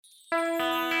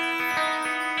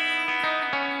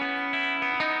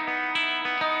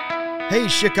Hey,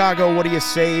 Chicago, what do you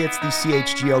say? It's the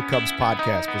CHGO Cubs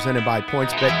podcast presented by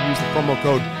PointsBet. Use the promo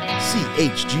code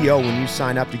CHGO when you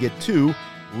sign up to get 2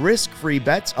 risk-free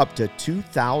bets up to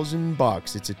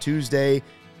 $2,000. It's a Tuesday.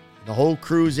 The whole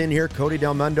crew's in here. Cody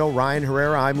Del Mundo, Ryan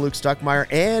Herrera, I'm Luke Stuckmeyer,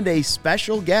 and a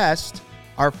special guest,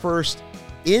 our first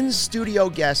in-studio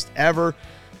guest ever,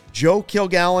 Joe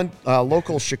Kilgallon, a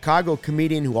local Chicago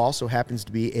comedian who also happens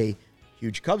to be a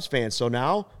huge Cubs fan. So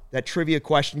now that trivia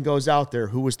question goes out there.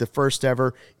 Who was the first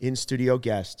ever in-studio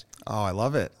guest? Oh, I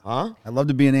love it. Huh? I love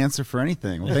to be an answer for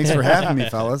anything. Well, thanks for having me,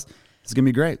 fellas. It's going to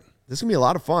be great. This is going to be a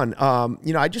lot of fun.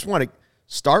 I just want to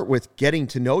start with getting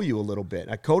to know you a little bit.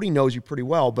 Cody knows you pretty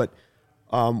well, but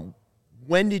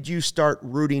when did you start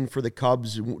rooting for the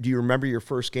Cubs? Do you remember your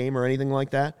first game or anything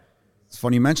like that? It's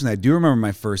funny you mentioned that. I do remember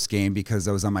my first game because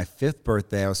I was on my 5th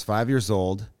birthday. I was 5 years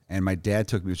old, and my dad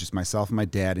took me. It was just myself and my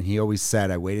dad, and he always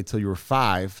said, I waited till you were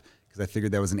 5 because I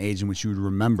figured that was an age in which you would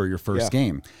remember your first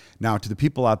game. Now, to the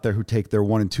people out there who take their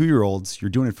 1- and 2-year-olds, you're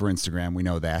doing it for Instagram. We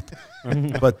know that.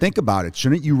 But think about it.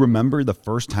 Shouldn't you remember the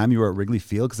first time you were at Wrigley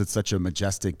Field because it's such a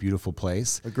majestic, beautiful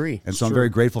place? Agree. And so I'm very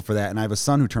grateful for that. And I have a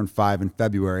son who turned 5 in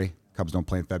February. Cubs don't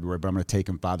play in February, but I'm going to take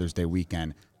him Father's Day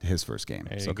weekend to his first game.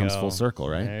 So it comes full circle,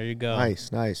 right? There you go.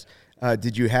 Nice.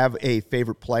 Did you have a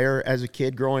favorite player as a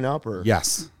kid growing up? Or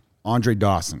Yes. Andre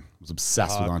Dawson. I was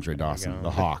obsessed with Andre Dawson, the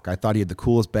Hawk. I thought he had the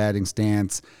coolest batting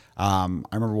stance. I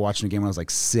remember watching a game when I was like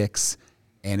 6,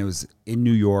 and it was in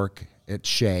New York at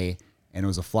Shea, and it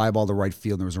was a fly ball to right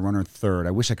field, and there was a runner at third.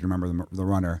 I wish I could remember the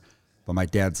runner, but my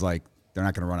dad's like, they're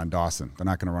not going to run on Dawson. They're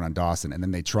not going to run on Dawson. And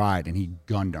then they tried, and he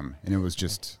gunned him, and it was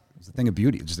a thing of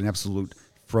beauty. Just an absolute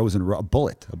frozen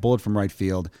bullet from right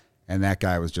field, and that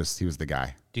guy was he was the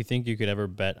guy. Do you think you could ever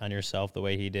bet on yourself the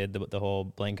way he did, the whole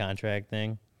blank contract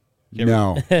thing?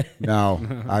 No.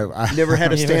 I never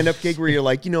had a stand-up gig where you're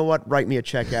like, you know what, write me a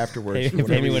check afterwards.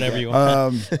 Pay me whatever you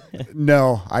want.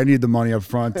 No, I need the money up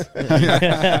front.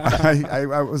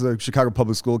 I was a Chicago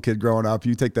public school kid growing up.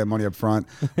 You take that money up front.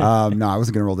 No, I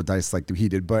wasn't going to roll the dice like he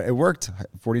did, but it worked.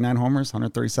 49 homers,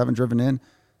 137 driven in.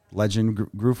 Legend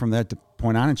grew from that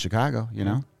point on in Chicago, you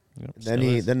know?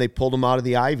 Yep. Then they pulled him out of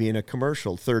the Ivy in a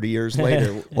commercial 30 years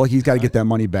later. Well, he's got to get that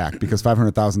money back because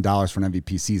 $500,000 for an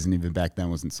MVP season even back then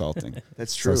was insulting.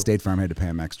 That's true. So State Farm had to pay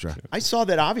him extra. I saw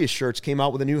that Obvious Shirts came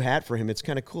out with a new hat for him. It's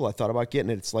kind of cool. I thought about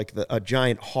getting it. It's like a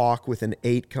giant hawk with an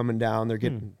 8 coming down. They're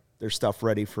getting their stuff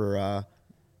ready for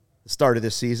the start of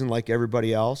this season like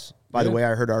everybody else. By the way, I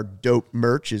heard our dope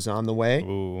merch is on the way.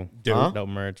 Ooh, dope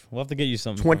merch. We'll have to get you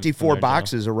something. 24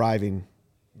 boxes arriving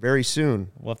very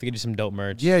soon. We'll have to get you some dope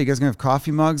merch. Yeah, you guys going to have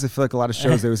coffee mugs? I feel like a lot of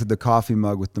shows, they always had the coffee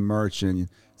mug with the merch. And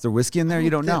is there whiskey in there?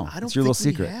 You don't know. It's your little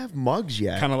secret. We have mugs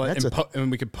yet. Kind of like, and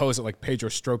we could pose it like Pedro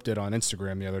Strop did on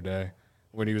Instagram the other day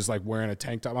when he was like wearing a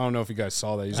tank top. I don't know if you guys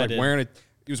saw that.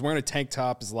 He was wearing a tank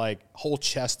top. His like whole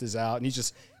chest is out, and he's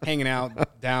just hanging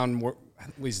out down.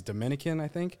 He's Dominican, I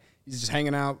think. He's just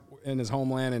hanging out in his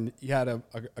homeland, and he had a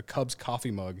Cubs coffee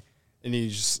mug, and he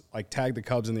just like tagged the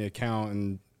Cubs in the account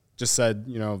and just said,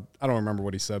 I don't remember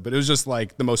what he said, but it was just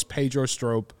like the most Pedro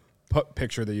Strop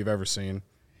picture that you've ever seen.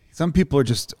 Some people are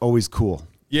just always cool.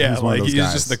 Yeah, he's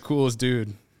just the coolest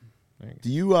dude.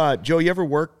 Do you, Joe, you ever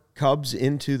work Cubs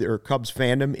Cubs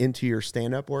fandom into your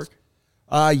stand-up work?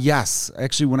 Yes.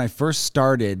 Actually, when I first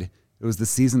started, it was the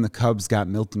season the Cubs got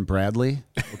Milton Bradley.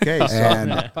 Okay,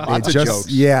 and lots of jokes.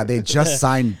 Yeah, they just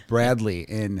signed Bradley,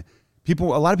 and a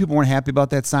lot of people weren't happy about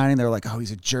that signing. They were like, "Oh,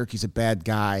 he's a jerk. He's a bad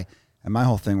guy." And my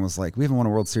whole thing was like, we haven't won a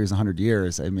World Series in 100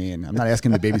 years. I mean, I'm not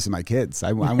asking him to babysit my kids.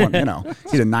 I want, he had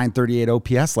a 938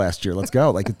 OPS last year. Let's go.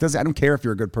 Like, I don't care if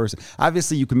you're a good person.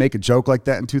 Obviously, you can make a joke like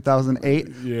that in 2008.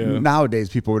 Yeah. Nowadays,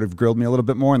 people would have grilled me a little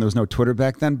bit more, and there was no Twitter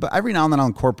back then. But every now and then, I'll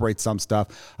incorporate some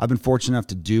stuff. I've been fortunate enough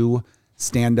to do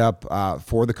stand-up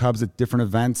for the Cubs at different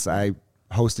events. I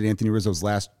hosted Anthony Rizzo's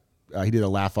he did a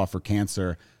laugh-off for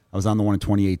cancer. I was on the one in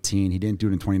 2018. He didn't do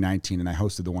it in 2019, and I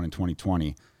hosted the one in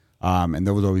 2020. And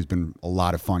that was always been a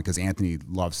lot of fun because Anthony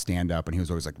loves stand-up, and he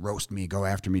was always like, roast me, go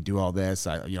after me, do all this.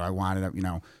 I wanted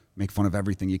to, make fun of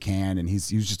everything you can, and he was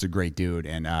just a great dude.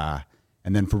 And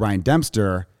then for Ryan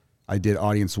Dempster, I did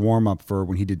audience warm-up for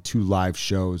when he did 2 live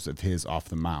shows of his off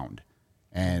the mound.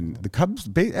 And the Cubs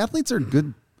athletes are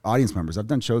good audience members. I've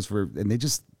done shows and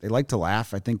they like to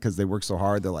laugh, I think, because they work so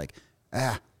hard. They're like,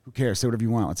 who cares? Say whatever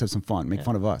you want. Let's have some fun. Make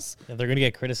fun of us. If they're going to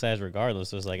get criticized regardless,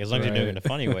 so it's like, as long as you're doing it in a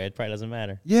funny way, it probably doesn't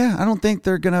matter. Yeah, I don't think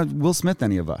they're going to Will Smith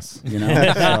any of us,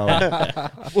 So.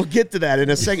 We'll get to that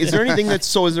in a second. Is there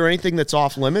anything that's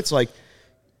off limits? Like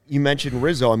you mentioned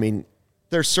Rizzo. I mean,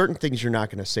 there's certain things you're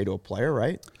not going to say to a player,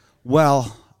 right?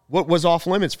 Well, What was off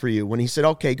limits for you when he said,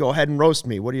 okay, go ahead and roast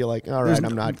me? What are you like, all right,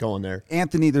 I'm not going there?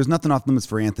 Anthony, there's nothing off limits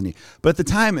for Anthony. But at the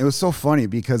time, it was so funny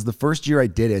because the first year I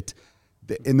did it,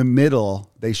 in the middle,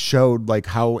 they showed like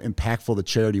how impactful the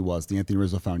charity was, the Anthony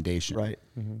Rizzo Foundation. Right.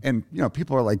 Mm-hmm. And, you know,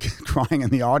 people are like crying in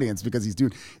the audience because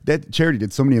that charity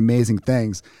did so many amazing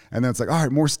things. And then it's like, all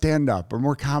right, more stand-up or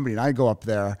more comedy. And I go up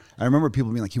there. I remember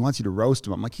people being like, he wants you to roast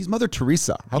him. I'm like, he's Mother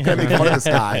Teresa. How can I make fun of this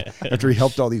guy after he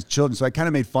helped all these children? So I kind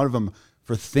of made fun of him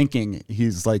for thinking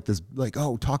he's like this, like,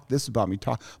 oh, talk this about me.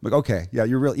 I'm like, okay, yeah,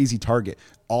 you're a real easy target.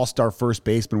 All-star first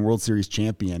baseman, World Series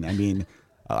champion. I mean,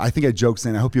 I think I joked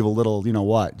saying, I hope you have a little, you know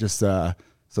what, just so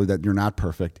that you're not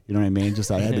perfect. You know what I mean?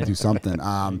 Just I had to do something.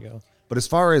 But as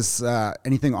far as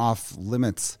anything off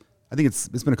limits, I think it's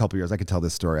been a couple years. I could tell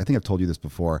this story. I think I've told you this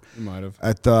before. You might have.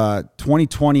 At the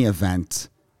 2020 event,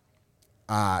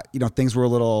 you know, things were a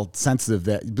little sensitive.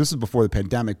 This was before the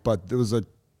pandemic, but it was a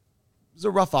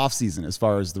rough off season as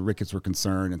far as the Ricketts were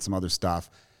concerned and some other stuff.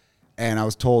 And I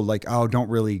was told, like, oh, don't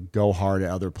really go hard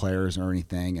at other players or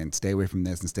anything and stay away from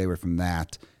this and stay away from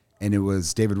that. And it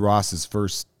was David Ross's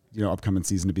first, you know, upcoming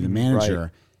season to be the manager. Right.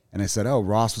 And I said, oh,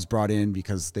 Ross was brought in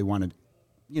because they wanted,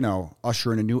 you know,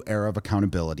 usher in a new era of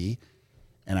accountability.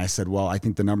 And I said, well, I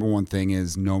think the number one thing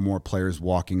is no more players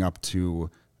walking up to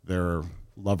their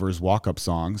lovers' walk-up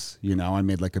songs. You know, I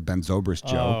made like a Ben Zobrist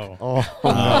joke.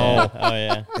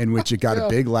 Yeah. In which it got a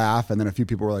big laugh, and then a few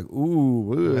people were like,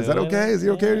 ooh, is that okay? Is he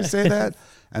okay to say that?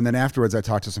 And then afterwards, I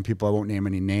talked to some people, I won't name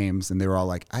any names, and they were all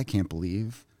like, I can't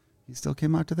believe he still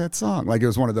came out to that song. Like, it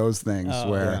was one of those things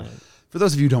where, for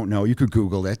those of you who don't know, you could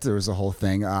Google it. There was a whole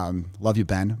thing. Love you,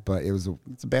 Ben, but it's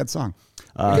a bad song.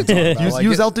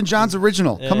 Use Elton John's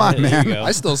original. Come on, man.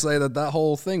 I still say that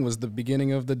whole thing was the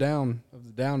beginning of the down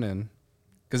end.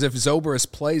 Because if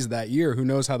Zobrist plays that year, who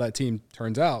knows how that team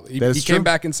turns out? He came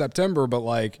back in September, but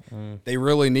like they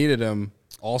really needed him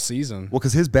all season. Well,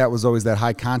 because his bat was always that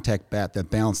high contact bat that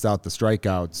balanced out the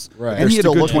strikeouts. Right. And he had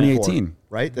a good 2018.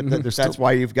 Right? That's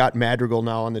why you've got Madrigal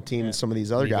now on the team and some of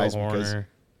these other guys. Horner.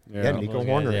 Nico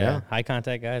Horner, yeah. High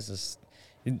contact guys.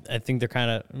 I think they're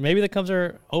kind of, maybe the Cubs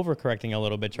are overcorrecting a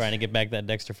little bit, trying to get back that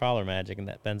Dexter Fowler magic and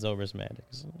that Ben Zobrist magic.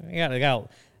 They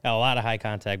got a lot of high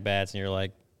contact bats, and you're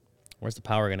like, where's the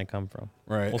power going to come from?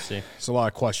 Right. We'll see. There's a lot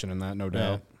of question in that, no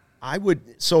doubt.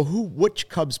 Which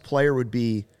Cubs player would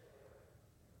be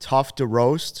tough to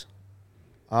roast?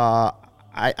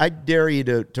 I dare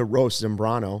you to roast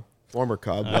Zambrano, former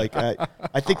Cub.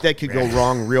 I think that could go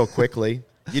wrong real quickly.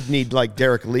 You'd need like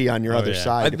Derek Lee on your other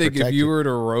side. I think if you were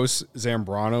to roast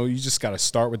Zambrano, you just got to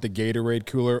start with the Gatorade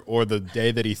cooler or the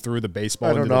day that he threw the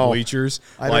baseball into the bleachers.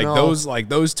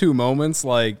 Those two moments,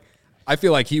 like I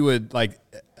feel like he would like.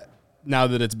 Now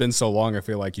that it's been so long, I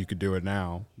feel like you could do it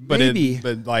now. But maybe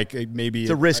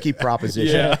it's a risky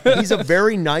proposition. Yeah. He's a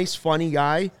very nice, funny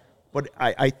guy, but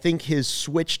I think his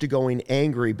switch to going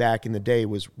angry back in the day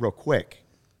was real quick.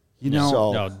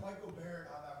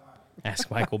 Ask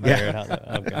Michael Barrett how that.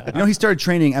 Oh God. You know, he started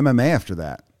training MMA after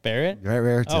that. Barrett?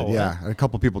 Barrett did, yeah. And a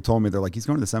couple people told me, they're like, he's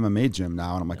going to this MMA gym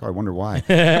now. And I'm like, oh, I wonder why.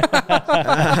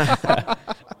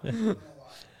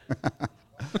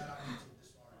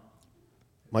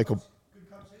 Michael.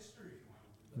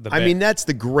 I mean, that's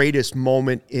the greatest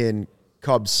moment in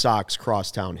Cubs Sox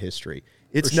crosstown history.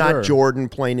 It's not Jordan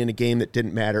playing in a game that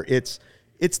didn't matter. It's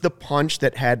the punch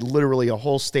that had literally a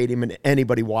whole stadium and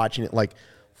anybody watching it like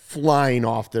flying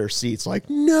off their seats, like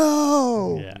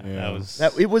no. Yeah.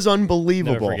 It was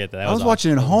unbelievable. Never forget that. I was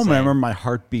watching at home and I remember my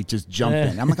heartbeat just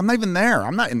jumping. I'm like, I'm not even there.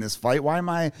 I'm not in this fight. Why am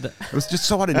I? It was just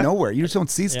so out of nowhere. You just don't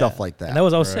see stuff like that. And that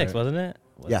was 06, wasn't it?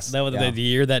 Yes. That was the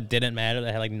year that didn't matter.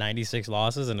 That had like 96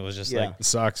 losses, and it was just like the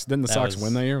Sox. Didn't the Sox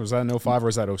win that year? Was that in 05 or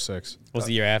was that 06? Was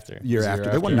the year after? Year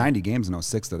after. They won 90 games in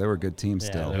 06, though. They were a good team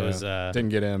still. It was, didn't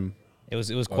get in. It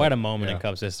was quite a moment in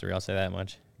Cubs history. I'll say that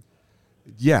much.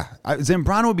 Yeah.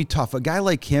 Zambrano would be tough. A guy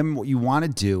like him, what you want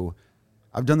to do,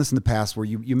 I've done this in the past, where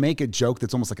you make a joke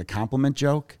that's almost like a compliment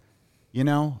joke, you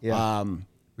know? Yeah.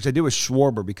 Which I did with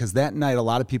Schwarber, because that night a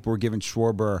lot of people were giving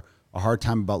Schwarber a hard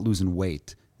time about losing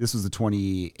weight. This was the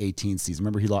 2018 season.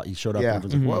 Remember, he showed up and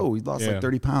everyone's like, whoa, he lost like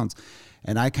 30 pounds.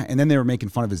 And then they were making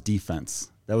fun of his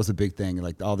defense. That was a big thing.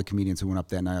 Like all the comedians who went up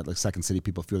that night, like Second City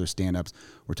people, a few other stand-ups,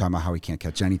 were talking about how he can't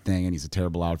catch anything and he's a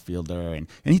terrible outfielder. And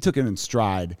he took it in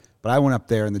stride. But I went up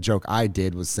there and the joke I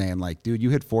did was saying like, dude, you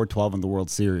hit 412 in the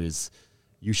World Series.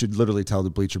 you should literally tell the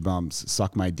bleacher bums,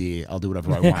 suck my D. I'll do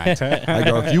whatever I want. I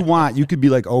go, if you want, you could be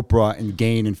like Oprah and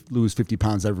gain and lose 50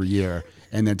 pounds every year.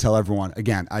 And then tell everyone,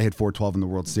 again, I hit 412 in the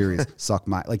World Series, suck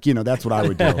my, like, that's what I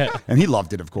would do. And he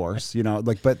loved it, of course,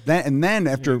 but then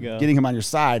after getting him on your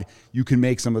side, you can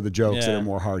make some of the jokes that are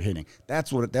more hard hitting.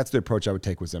 That's the approach I would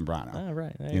take with Zambrano. Oh,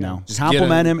 right. Just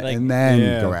compliment him and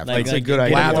then go after him. It's a good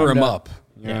idea. Lather him up.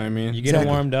 You know what I mean? You get him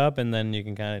warmed up, and then you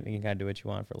can kind of do what you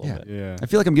want for a little bit. Yeah. I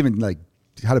feel like I'm giving like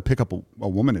how to pick up a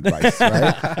woman advice,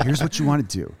 right? Here's what you want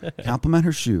to do. Compliment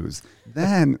her shoes.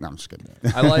 Then, no, I'm just kidding.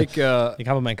 I like... You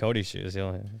compliment Cody's shoes.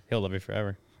 He'll love you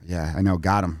forever. Yeah, I know.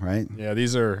 Got him, right? Yeah,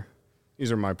 these are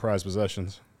my prized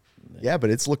possessions. Yeah, but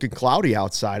it's looking cloudy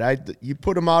outside. You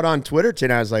put him out on Twitter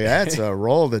today. I was like, that's a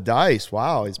roll of the dice.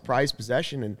 Wow, his prized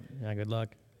possession. And yeah, good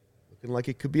luck. looking like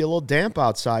it could be a little damp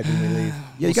outside when we leave.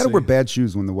 Yeah, you got to wear bad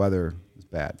shoes when the weather is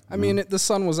bad. I mean, the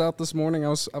sun was out this morning. I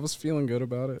was feeling good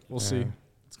about it. We'll see.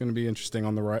 It's going to be interesting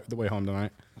on the way home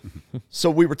tonight. So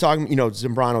we were talking,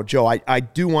 Zambrano, Joe, I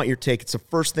do want your take. It's the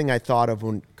first thing I thought of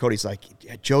when Cody's like,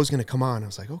 yeah, Joe's going to come on. I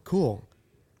was like, oh, cool.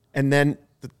 And then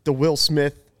the Will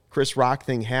Smith, Chris Rock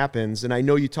thing happens, and I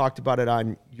know you talked about it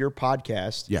on your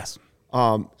podcast. Yes.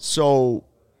 So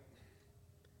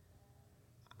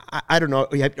I don't know.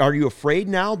 Are you afraid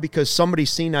now because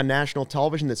somebody's seen on national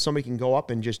television that somebody can go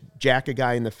up and just jack a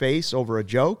guy in the face over a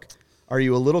joke? Are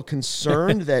you a little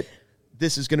concerned that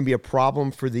this is going to be a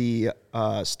problem for the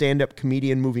stand-up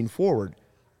comedian moving forward?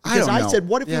 Because I said,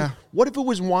 what if it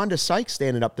was Wanda Sykes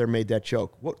standing up there made that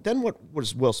joke? Then what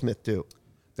does Will Smith do?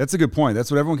 That's a good point.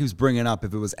 That's what everyone keeps bringing up.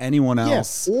 If it was anyone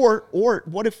else. Yeah. Or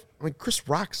what if, Chris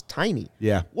Rock's tiny.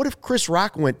 Yeah. What if Chris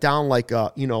Rock went down like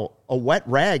a wet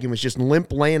rag and was just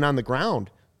limp laying on the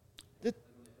ground?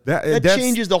 That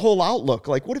changes the whole outlook.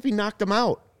 Like, what if he knocked him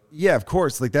out? Yeah, of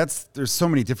course. Like there's so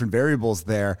many different variables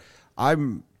there.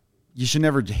 You should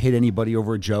never hit anybody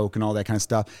over a joke and all that kind of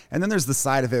stuff. And then there's the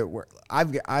side of it where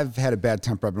I've had a bad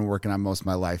temper. I've been working on most of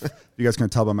my life. You guys can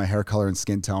tell by my hair color and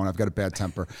skin tone, I've got a bad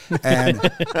temper.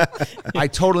 And I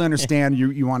totally understand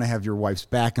you want to have your wife's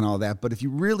back and all that. But if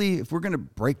we're going to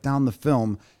break down the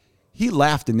film, he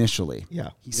laughed initially. Yeah.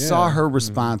 He saw her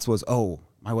response was, oh,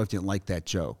 my wife didn't like that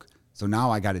joke. So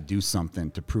now I got to do something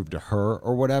to prove to her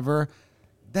or whatever.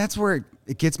 That's where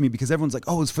it gets me because everyone's like,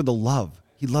 oh, it's for the love.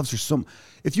 He loves her so much.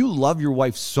 If you love your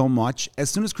wife so much, as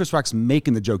soon as Chris Rock's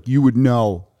making the joke, you would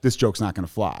know this joke's not going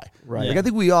to fly. Right. Like I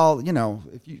think we all, if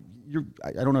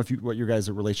I don't know what your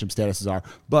guys' relationship statuses are,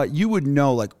 but you would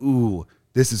know like, ooh,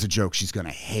 this is a joke she's going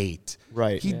to hate.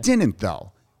 Right. He didn't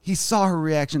though. He saw her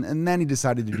reaction and then he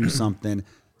decided to do something.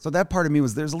 So that part of me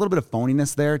there's a little bit of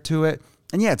phoniness there to it.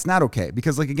 And yeah, it's not okay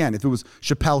because, like, again, if it was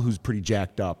Chappelle who's pretty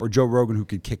jacked up or Joe Rogan who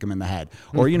could kick him in the head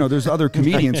or, there's other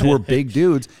comedians who are big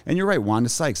dudes. And you're right, Wanda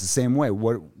Sykes, the same way.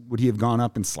 What would he have gone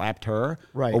up and slapped her?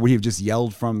 Right. Or would he have just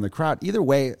yelled from the crowd? Either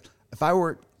way,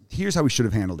 here's how we should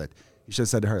have handled it. He should have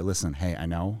said to her, listen, hey, I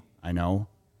know,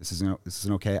 this isn't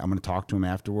okay. I'm going to talk to him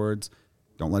afterwards.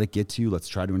 Don't let it get to you. Let's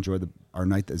try to enjoy our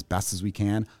night as best as we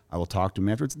can. I will talk to him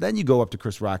afterwards. Then you go up to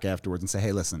Chris Rock afterwards and say,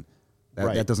 hey, listen,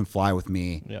 that doesn't fly with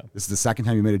me. Yeah. This is the second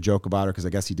time you made a joke about her because I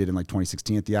guess he did in like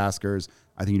 2016 at the Oscars.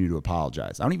 I think you need to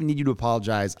apologize. I don't even need you to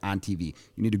apologize on TV.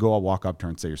 You need to go walk up to her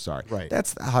and say you're sorry. Right.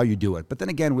 That's how you do it. But then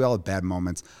again, we all have bad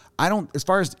moments. As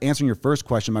far as answering your first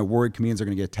question, my worried comedians are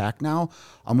going to get attacked now.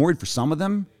 I'm worried for some of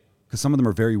them because some of them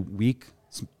are very weak,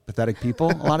 pathetic people.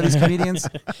 A lot of these comedians.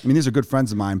 I mean, these are good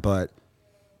friends of mine, but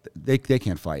they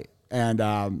can't fight. And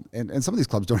some of these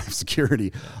clubs don't have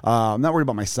security. I'm not worried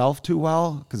about myself too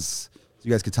well because you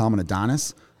guys could tell I'm an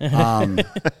Adonis.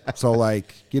 So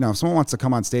like, if someone wants to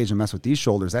come on stage and mess with these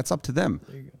shoulders, that's up to them.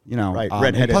 Right,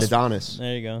 redheaded Adonis.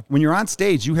 There you go. When you're on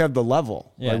stage, you have the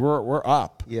level. Yeah. Like we're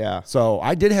up. Yeah. So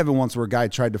I did have it once where a guy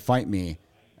tried to fight me,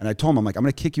 and I told him, I'm going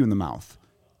to kick you in the mouth.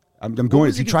 I'm going.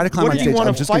 If you try to climb on stage,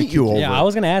 I'm just going to kill you. Yeah, I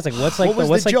was going to ask, what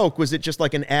was the joke? Was it just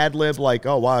like an ad lib, like,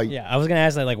 oh wow? Yeah, I was going to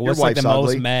ask, what's like the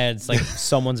most mad? Like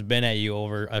someone's been at you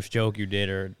over a joke you did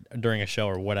or during a show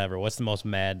or whatever. What's the most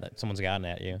mad that someone's gotten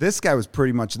at you? This guy was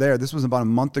pretty much there. This was about a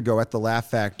month ago at the Laugh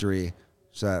Factory,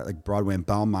 like Broadway in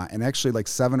Belmont, and actually like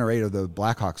 7 or 8 of the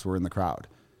Blackhawks were in the crowd.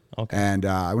 Okay. And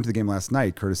I went to the game last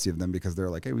night, courtesy of them, because they're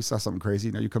like, hey, we saw something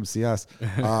crazy. Now you come see us.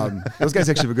 Those guys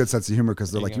actually have a good sense of humor because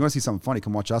they're like, you want to see something funny?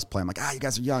 Come watch us play. I'm like, you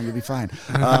guys are young. You'll be fine.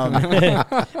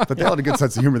 But they all had a good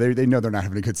sense of humor. They know they're not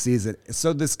having a good season.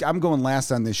 So I'm going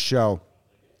last on this show.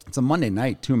 It's a Monday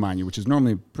night, too, mind you, which is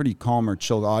normally a pretty calm or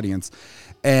chilled audience.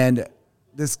 And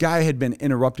this guy had been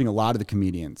interrupting a lot of the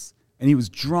comedians. And he was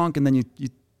drunk, and then you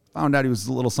found out he was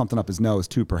a little something up his nose,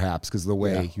 too, perhaps, because of the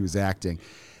way he was acting.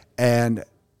 And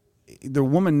the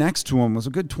woman next to him was a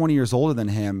good 20 years older than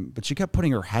him, but she kept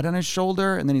putting her head on his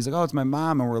shoulder. And then he's like, oh, it's my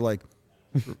mom. And we're like,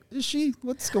 is she?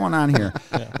 What's going on here?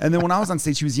 And then when I was on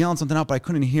stage, she was yelling something out, but I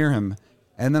couldn't hear him.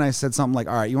 And then I said something like,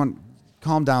 all right, you want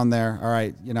calm down there. All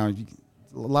right. You know,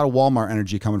 a lot of Walmart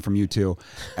energy coming from you two.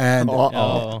 And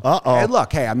and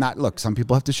look, hey, some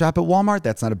people have to shop at Walmart.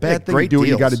 That's not a bad thing. You do what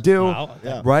you got to do.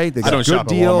 Wow. Right? They I got don't good shop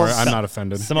deals. at Walmart. I'm not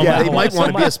offended. They might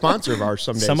want to be a sponsor of ours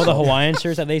someday. Some of the Hawaiian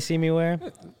shirts that they see me wear,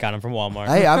 got them from Walmart.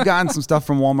 Hey, I've gotten some stuff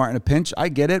from Walmart in a pinch. I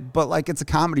get it, but like it's a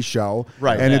comedy show,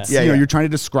 right? And it's you're trying to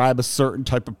describe a certain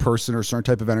type of person or a certain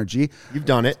type of energy. You've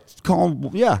done it.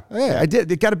 I did.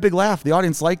 It got a big laugh. The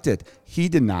audience liked it. He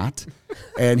did not,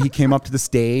 and he came up to the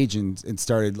stage and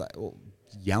started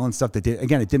yelling stuff that it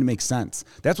didn't make sense.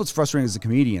 That's what's frustrating as a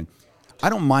comedian. I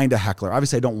don't mind a heckler.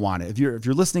 Obviously, I don't want it. If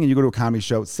you're listening and you go to a comedy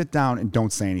show, sit down and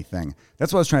don't say anything.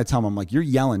 That's what I was trying to tell him. I'm like, you're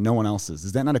yelling, no one else is.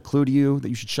 Is that not a clue to you that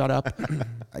you should shut up?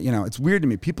 It's weird to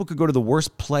me. People could go to the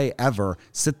worst play ever,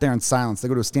 sit there in silence. They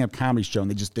go to a stand-up comedy show and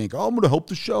they just think, oh, I'm going to help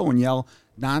the show and yell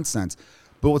nonsense.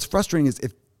 But what's frustrating is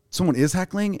if someone is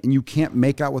heckling and you can't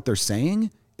make out what they're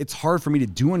saying, it's hard for me to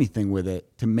do anything with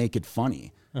it to make it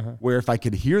funny. Where if I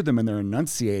could hear them and they're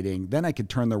enunciating, then I could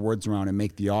turn their words around and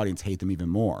make the audience hate them even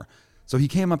more. So he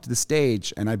came up to the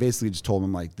stage and I basically just told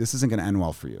him, like, this isn't going to end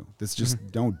well for you. This just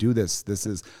don't do this.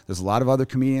 There's a lot of other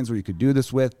comedians where you could do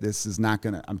this with. This is not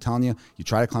going to, I'm telling you, you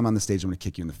try to climb on the stage, I'm going to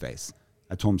kick you in the face.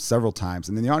 I told him several times.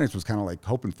 And then the audience was kind of like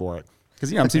hoping for it.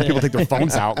 Because, I'm seeing people take their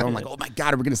phones out. And I'm like, oh my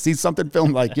God, are we going to see something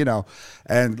filmed?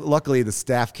 And luckily the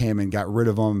staff came and got rid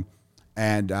of him.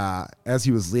 And as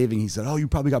he was leaving, he said, oh, you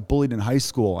probably got bullied in high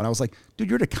school. And I was like, dude,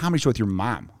 you're at a comedy show with your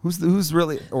mom. Who's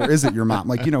really, or is it your mom?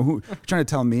 Who you're trying to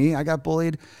tell me I got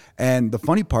bullied? And the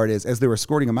funny part is, as they were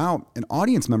escorting him out, an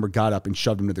audience member got up and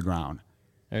shoved him to the ground.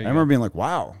 I remember being like,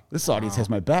 wow, this audience has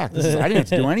my back. I didn't have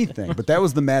to do anything. But that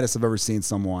was the maddest I've ever seen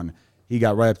someone. He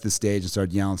got right up to the stage and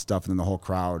started yelling stuff, and then the whole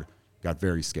crowd got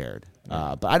very scared.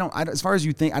 But as far as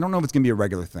you think, I don't know if it's going to be a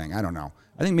regular thing. I don't know.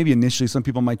 I think maybe initially some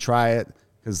people might try it.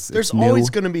 There's always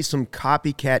going to be some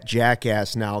copycat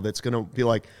jackass now that's going to be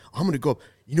like, I'm going to go,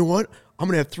 you know what? I'm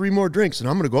going to have 3 more drinks and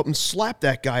I'm going to go up and slap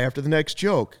that guy after the next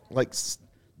joke. Like,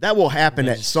 that will happen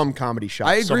at some comedy shop.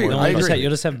 I agree. You'll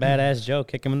just have badass Joe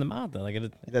kick him in the mouth.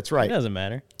 That's right. It doesn't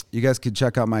matter. You guys could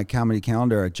check out my comedy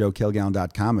calendar at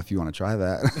joekilgallon.com if you want to try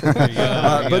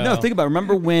that. But no, think about it.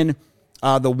 Remember when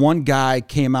the one guy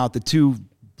came out, the 2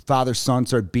 father-son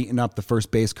started beating up the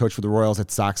first base coach for the Royals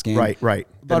at Sox game. Right.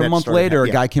 About a month later, a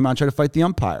guy came out and tried to fight the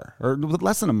umpire, or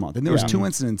less than a month. And there was 2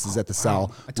 incidences at the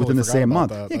cell within the same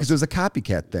month. Yeah, because it was a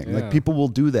copycat thing. Yeah. Like, people will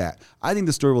do that. I think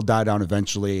the story will die down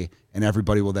eventually, and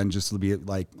everybody will then just be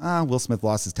like, Will Smith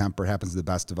lost his temper. It happens to the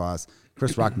best of us.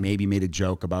 Chris Rock maybe made a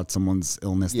joke about someone's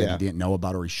illness that he didn't know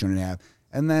about or he shouldn't have.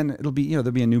 And then it'll be,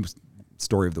 there'll be a new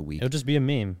story of the week. It'll just be a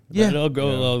meme. Yeah.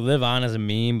 It'll live on as a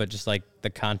meme, but just like the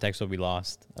context will be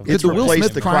lost. It's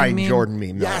replaced the crying Jordan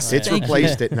meme now. Yes, it's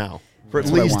replaced it now for at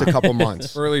least a couple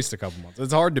months.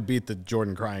 It's hard to beat the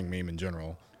Jordan crying meme in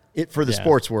general. For the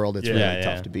sports world, it's really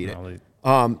tough to beat it.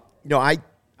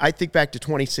 I think back to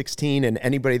 2016, and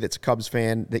anybody that's a Cubs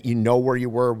fan, that where you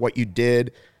were, what you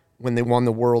did when they won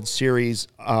the World Series.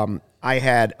 I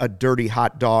had a dirty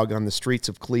hot dog on the streets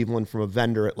of Cleveland from a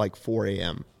vendor at like 4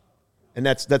 a.m. And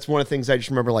that's one of the things I just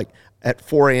remember, like, at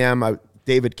 4 a.m.,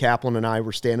 David Kaplan and I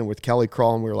were standing with Kelly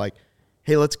Crawl, and we were like,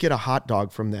 hey, let's get a hot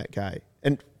dog from that guy.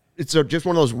 And it's just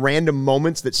one of those random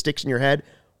moments that sticks in your head.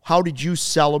 How did you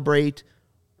celebrate,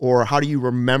 or how do you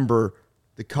remember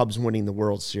the Cubs winning the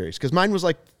World Series? Because mine was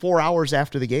like 4 hours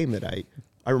after the game that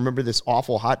I remember this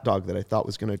awful hot dog that I thought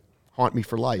was going to haunt me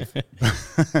for life.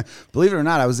 Believe it or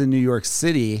not, I was in New York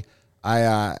City.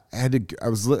 I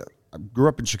grew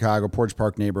up in Chicago, Portage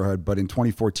Park neighborhood, but in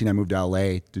 2014, I moved to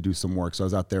LA to do some work. So I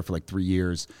was out there for like 3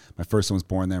 years. My first son was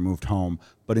born there, moved home.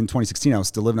 But in 2016, I was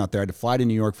still living out there. I had to fly to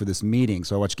New York for this meeting.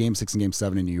 So I watched Game 6 and Game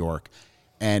 7 in New York.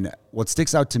 And what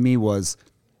sticks out to me was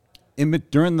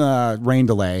during the rain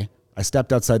delay, I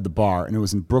stepped outside the bar, and it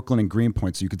was in Brooklyn and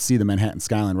Greenpoint, so you could see the Manhattan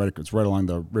skyline. It's right along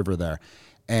the river there.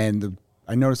 And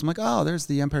I noticed, I'm like, oh, there's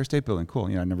the Empire State Building. Cool.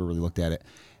 I never really looked at it.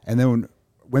 And then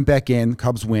went back in,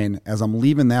 Cubs win. As I'm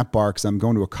leaving that bar, because I'm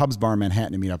going to a Cubs bar in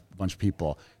Manhattan to meet up a bunch of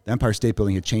people, the Empire State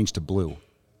Building had changed to blue.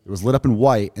 It was lit up in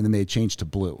white, and then they had changed to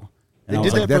blue. And they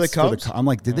did that for the Cubs? I'm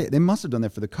like, they must have done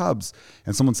that for the Cubs.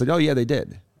 And someone said, oh, yeah, they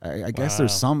did. I guess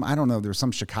there's some, I don't know, there's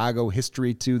some Chicago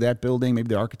history to that building. Maybe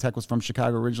the architect was from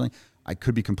Chicago originally. I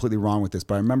could be completely wrong with this,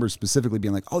 but I remember specifically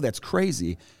being like, oh, that's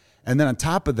crazy. And then on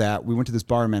top of that, we went to this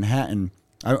bar in Manhattan.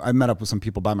 I met up with some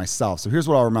people by myself. So here's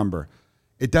what I'll remember.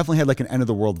 it definitely had like an end of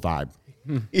the world vibe.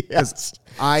 Yes.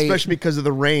 Especially because of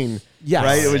the rain. Yes.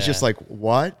 Right? It was just like,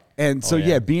 what? And so,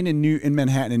 being in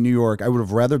Manhattan and New York, I would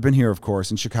have rather been here, of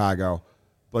course, in Chicago,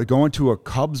 but going to a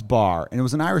Cubs bar, and it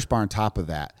was an Irish bar on top of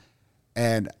that.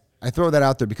 And I throw that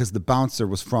out there because the bouncer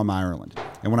was from Ireland.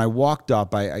 And when I walked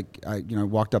up, I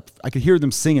walked up, I could hear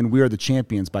them singing "We Are the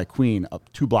Champions" by Queen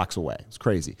up 2 blocks away. It's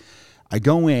crazy. I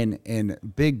go in, and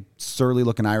big,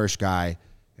 surly-looking Irish guy,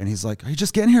 and he's like, "Are you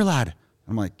just getting here, lad?"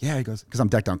 I'm like, "Yeah." He goes, because I'm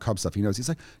decked out Cubs stuff. He knows. He's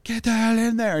like, "Get the hell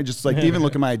in there." And just like, even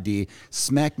look at my ID,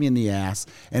 smack me in the ass.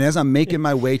 And as I'm making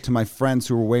my way to my friends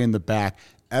who were way in the back,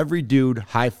 every dude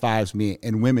high-fives me,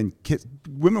 and women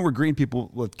were greeting people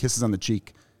with kisses on the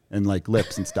cheek and like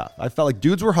lips and stuff. I felt like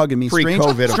dudes were hugging me.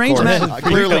 Pre-COVID, strange of course. men.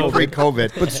 Clearly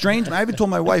pre-COVID. But strange. I even told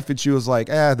my wife, and she was like,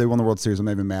 they won the World Series. I'm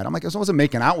not even mad. I'm like, I wasn't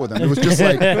making out with them. It was just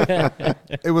like,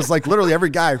 it was like literally every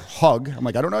guy hug. I'm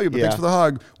like, I don't know you, but thanks for the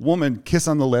hug. Woman, kiss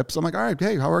on the lips. I'm like, all right,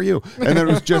 hey, how are you? And then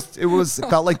it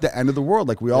felt like the end of the world.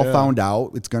 Like we all found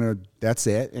out that's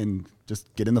it. And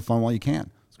just get in the fun while you can.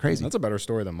 It's crazy. That's a better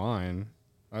story than mine.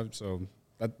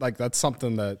 That's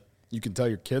something that you can tell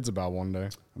your kids about one day.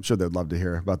 I'm sure they'd love to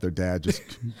hear about their dad just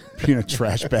being a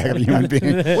trash bag of a human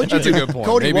being. That's a good point.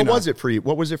 Cody, what was it for you?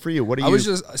 What was it for you? I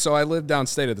lived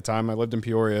downstate at the time. I lived in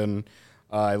Peoria, and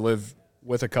I lived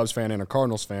with a Cubs fan and a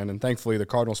Cardinals fan. And thankfully, the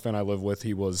Cardinals fan I lived with,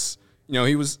 he was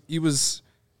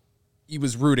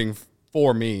rooting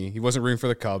for me. He wasn't rooting for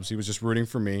the Cubs. He was just rooting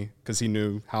for me because he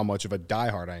knew how much of a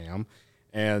diehard I am.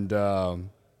 And I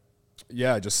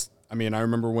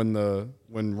remember when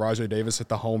Rajai Davis hit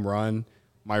the home run,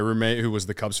 my roommate, who was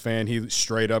the Cubs fan, he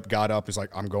straight up got up. He's like,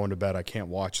 "I'm going to bed. I can't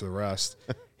watch the rest."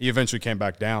 He eventually came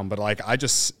back down, but like I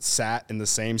just sat in the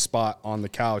same spot on the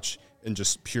couch in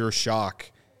just pure shock.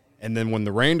 And then when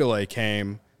the rain delay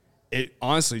came, it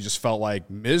honestly just felt like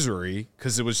misery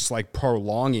because it was just like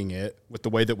prolonging it with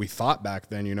the way that we thought back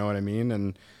then. You know what I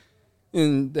mean?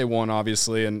 And they won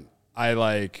obviously, and I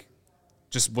like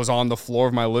just was on the floor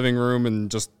of my living room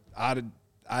and just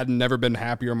I'd never been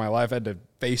happier in my life. I had to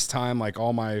FaceTime like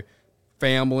all my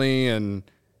family and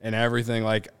everything.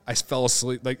 Like I fell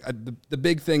asleep. Like the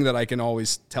big thing that I can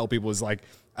always tell people is like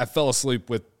I fell asleep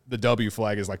with the W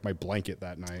flag as like my blanket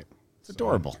that night. It's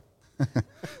adorable.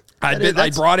 I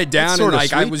brought it down and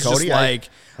like I was Cody. just like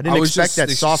I didn't expect that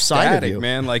soft side of you,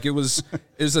 man. Like it was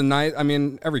a night. I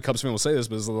mean, every Cubs fan will say this,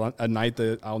 but it was a night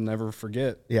that I'll never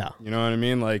forget. Yeah, you know what I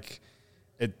mean. Like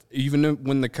it even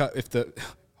when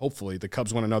hopefully the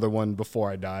Cubs win another one before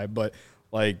I die, but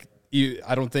like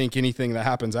I don't think anything that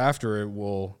happens after it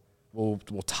will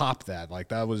top that. Like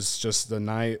that was just the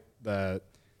night that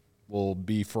will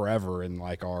be forever in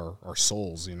like our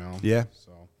souls, you know? Yeah.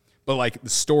 So, but like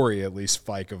the story at least,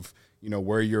 like of,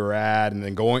 where you're at and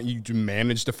then you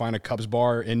managed to find a Cubs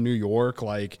bar in New York.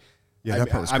 Like, yeah, that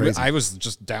part was crazy. I was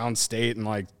just downstate in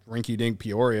like rinky dink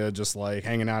Peoria, just like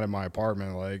hanging out in my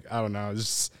apartment. Like, I don't know. It's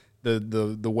just,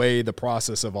 the way the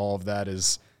process of all of that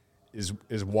is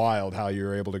wild, how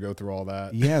you're able to go through all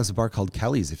that. Yeah, there's a bar called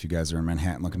Kelly's if you guys are in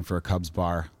Manhattan looking for a Cubs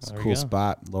bar. It's a cool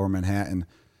spot, Lower Manhattan.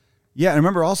 Yeah, I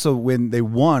remember also when they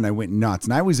won, I went nuts.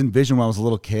 And I always envisioned when I was a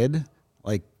little kid,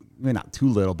 like maybe not too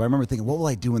little, but I remember thinking, what will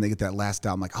I do when they get that last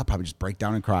out? I'm like, I'll probably just break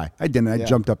down and cry. I didn't. I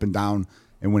jumped up and down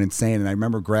and went insane. And I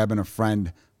remember grabbing a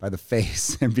friend by the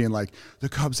face and being like, the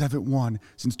Cubs haven't won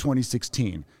since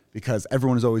 2016 because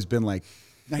everyone has always been like,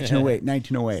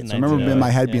 1908. So I remember in my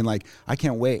head being like, I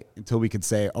can't wait until we could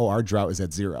say, oh, our drought is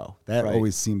at 0. That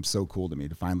always seemed so cool to me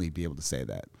to finally be able to say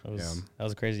that. That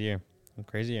was a crazy year.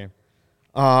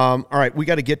 All right, we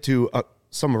got to get to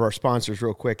some of our sponsors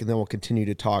real quick, and then we'll continue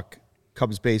to talk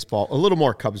Cubs baseball, a little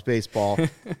more Cubs baseball,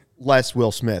 less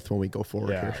Will Smith when we go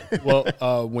forward here.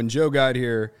 Well, when Joe got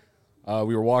here,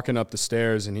 we were walking up the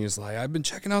stairs, and he was like, I've been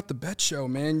checking out the bet show,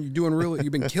 man.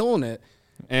 You've been killing it.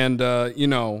 And,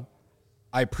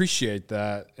 I appreciate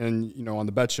that. And, on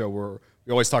the bet show,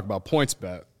 we always talk about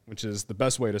PointsBet, which is the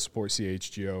best way to support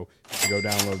CHGO. You go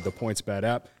download the PointsBet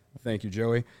app. Thank you,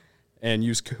 Joey. And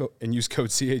use code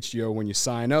CHGO when you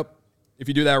sign up. If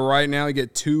you do that right now, you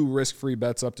get 2 risk-free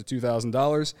bets up to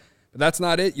 $2,000. But that's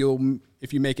not it.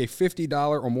 If you make a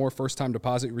 $50 or more first-time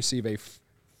deposit, you receive a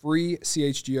free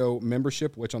CHGO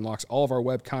membership, which unlocks all of our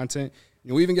web content.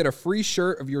 You'll even get a free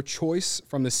shirt of your choice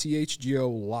from the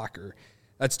CHGO locker.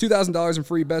 That's $2,000 in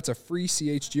free bets, a free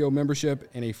CHGO membership,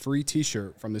 and a free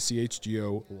T-shirt from the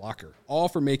CHGO locker, all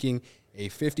for making a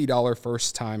 $50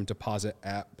 first-time deposit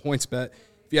at PointsBet.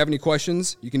 If you have any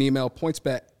questions, you can email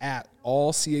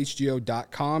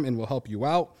pointsbet@allchgo.com, and we'll help you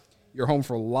out. Your home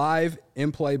for live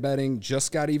in-play betting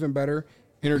just got even better.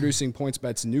 Introducing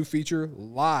PointsBet's new feature,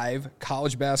 live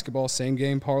college basketball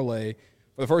same-game parlay,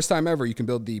 For the first time ever, you can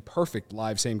build the perfect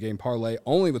live same-game parlay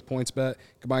only with PointsBet.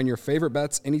 Combine your favorite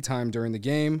bets anytime during the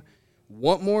game.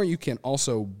 Want more? You can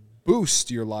also boost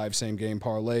your live same-game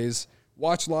parlays.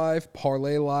 Watch live,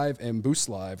 parlay live, and boost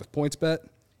live with PointsBet.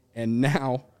 And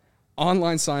now,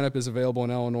 online sign-up is available in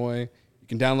Illinois. You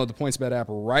can download the PointsBet app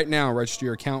right now and register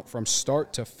your account from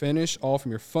start to finish, all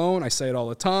from your phone. I say it all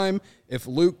the time. If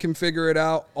Luke can figure it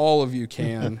out, all of you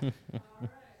can.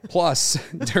 Plus,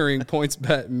 during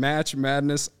PointsBet Match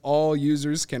Madness, all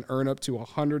users can earn up to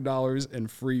 $100 in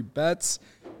free bets.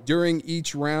 During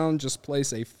each round, just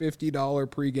place a $50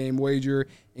 pregame wager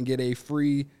and get a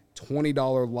free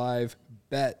 $20 live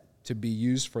bet to be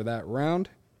used for that round.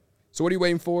 So what are you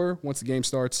waiting for? Once the game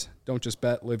starts, don't just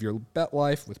bet. Live your bet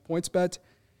life with PointsBet.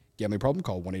 Gambling problem?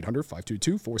 Call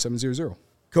 1-800-522-4700.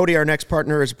 Cody, our next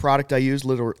partner, is a product I use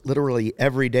literally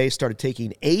every day. Started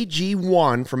taking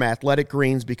AG1 from Athletic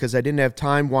Greens because I didn't have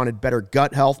time, wanted better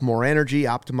gut health, more energy,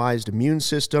 optimized immune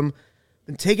system.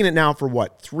 Been taking it now for,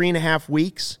 3.5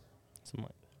 weeks?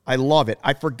 I love it.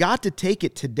 I forgot to take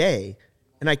it today,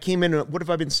 and I came in, what have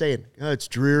I been saying? Oh, it's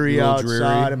dreary outside. Dreary.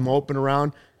 I'm moping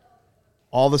around.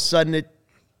 All of a sudden, it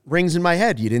rings in my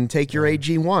head. You didn't take your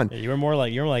AG1. Yeah, you were more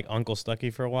like Uncle Stucky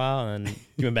for a while, and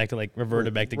you went back to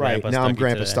reverted back to right. Grandpa Now Stucky. I'm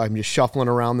Grandpa Stucky. I'm just shuffling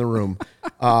around the room.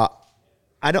 I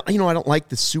don't like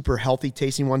the super healthy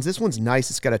tasting ones. This one's nice.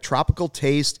 It's got a tropical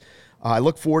taste. I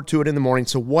look forward to it in the morning.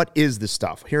 So what is this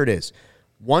stuff? Here it is.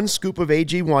 1 scoop of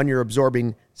AG1, you're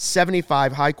absorbing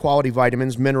 75 high-quality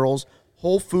vitamins, minerals,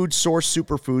 whole food source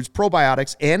superfoods,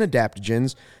 probiotics, and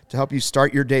adaptogens to help you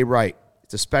start your day right.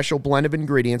 It's a special blend of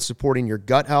ingredients supporting your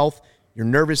gut health, your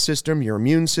nervous system, your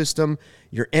immune system,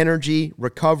 your energy,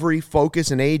 recovery,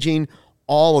 focus, and aging,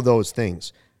 all of those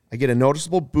things. I get a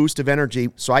noticeable boost of energy,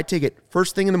 so I take it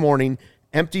first thing in the morning,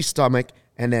 empty stomach,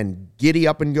 and then giddy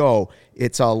up and go.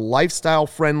 It's a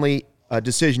lifestyle-friendly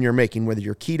decision you're making, whether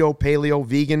you're keto, paleo,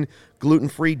 vegan,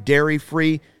 gluten-free,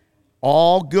 dairy-free,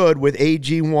 all good with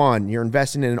AG1. You're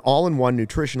investing in an all-in-one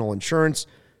nutritional insurance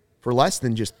for less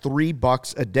than just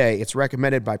 $3 a day. It's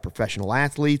recommended by professional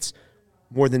athletes.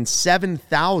 More than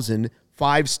 7,000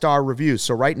 5-star reviews.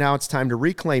 So right now it's time to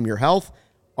reclaim your health.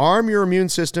 Arm your immune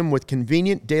system with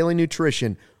convenient daily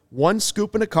nutrition. 1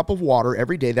 scoop in a cup of water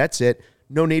every day. That's it.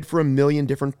 No need for a million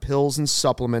different pills and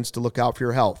supplements to look out for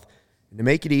your health. And to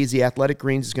make it easy, Athletic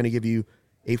Greens is going to give you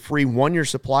a free 1-year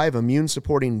supply of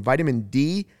immune-supporting vitamin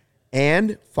D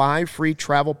and 5 free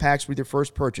travel packs with your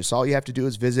first purchase. All you have to do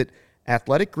is visit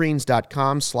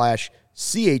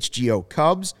athleticgreens.com/CHGO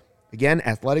Cubs. Again,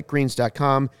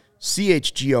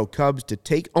 athleticgreens.com/CHGO Cubs to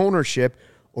take ownership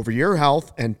over your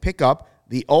health and pick up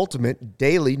the ultimate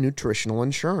daily nutritional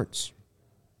insurance.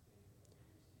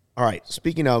 All right,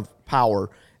 speaking of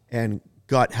power and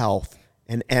gut health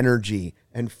and energy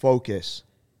and focus,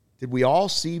 did we all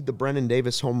see the Brennan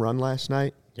Davis home run last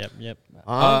night? Yep.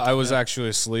 I was actually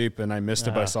asleep, and I missed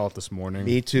it, but I saw it this morning.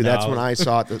 Me too. That's when I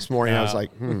saw it this morning. I was like,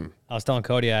 I was telling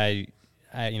Cody, I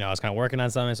was kind of working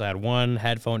on something, so I had one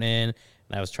headphone in, and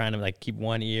I was trying to keep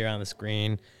one ear on the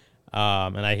screen,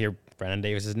 and I hear Brennan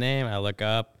Davis's name. I look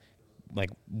up,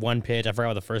 one pitch. I forgot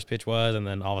what the first pitch was, and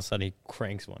then all of a sudden he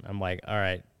cranks one. I'm like, all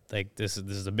right, this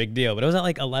is a big deal. But it was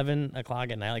at 11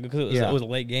 o'clock at night, because it was a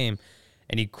late game,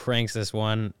 and he cranks this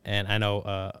one, and I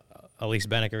know Elise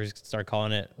Benneker started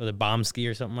calling it, was it Bombski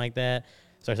or something like that?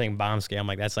 Started saying Bombski. I'm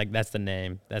like, that's the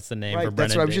name. That's the name for Brennan.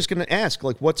 That's what I was just going to ask.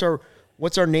 What's our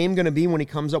name going to be when he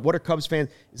comes up? What are Cubs fans?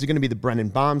 Is it going to be the Brennan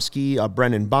Bombski, a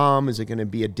Brennan Bomb? Is it going to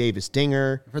be a Davis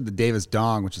Dinger? I've heard the Davis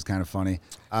Dong, which is kind of funny.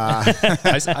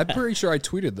 I'm pretty sure I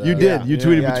tweeted that. You did. You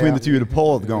tweeted between the two to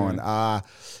pull it going.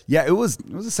 It was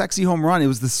a sexy home run. It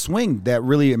was the swing that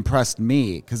really impressed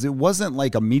me because it wasn't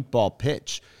like a meatball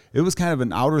pitch. It was kind of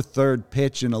an outer third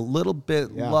pitch and a little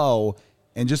bit low,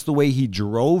 and just the way he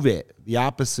drove it the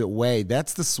opposite way,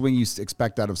 that's the swing you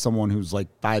expect out of someone who's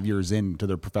 5 years into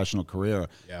their professional career.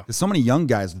 Yeah. Because so many young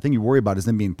guys, the thing you worry about is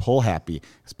them being pull happy,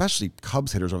 especially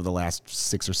Cubs hitters over the last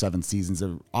 6 or 7 seasons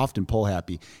are often pull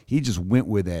happy. He just went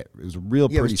with it. It was a real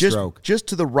pretty stroke. Just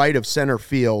to the right of center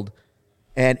field,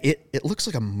 and it looks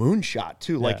like a moonshot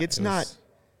too. Yeah,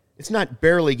 it's not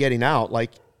barely getting out.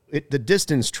 The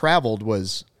distance traveled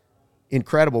was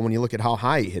incredible when you look at how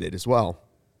high he hit it as well.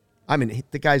 I mean,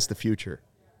 the guy's the future.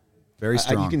 Very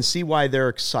strong. You can see why they're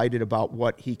excited about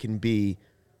what he can be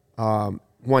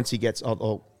once he gets.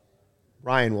 Although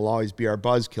Ryan will always be our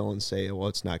buzzkill and say, "Well,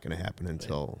 it's not going to happen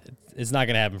until." It's not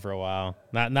going to happen for a while.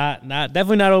 Not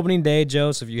definitely not opening day,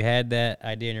 Joe. So if you had that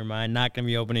idea in your mind, not going to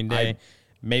be opening day.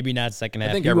 Maybe not second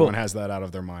half. I think everyone has that out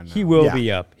of their mind now. He will be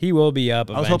up. He will be up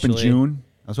eventually. I was hoping June.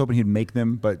 I was hoping he'd make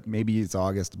them, but maybe it's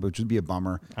August, which would be a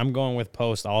bummer. I'm going with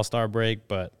post All-Star break,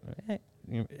 but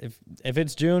if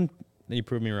it's June, then you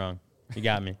prove me wrong. You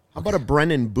got me. How about a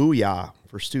Brennan Booyah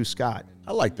for Stu Scott?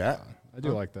 I like that. I do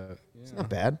like that. Yeah. It's not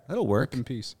bad. That'll work. In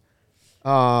peace.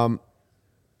 You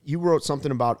wrote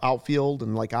something about outfield,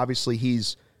 and like obviously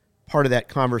he's part of that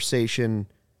conversation.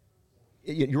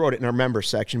 You wrote it in our member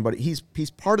section, but he's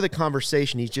part of the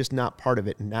conversation. He's just not part of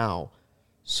it now.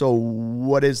 So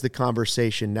what is the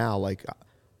conversation now? Like,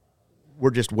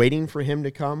 we're just waiting for him to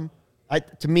come?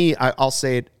 To me, I'll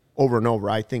say it over and over.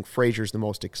 I think Frazier's the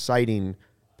most exciting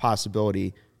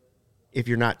possibility if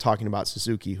you're not talking about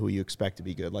Suzuki, who you expect to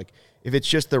be good. Like, if it's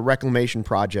just the reclamation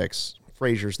projects,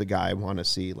 Frazier's the guy I want to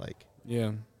see. Like,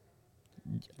 yeah.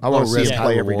 I want to see him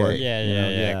play every day.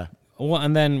 Yeah. Well,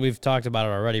 and then we've talked about it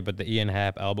already, but the Ian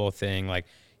Happ elbow thing, like,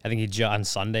 I think on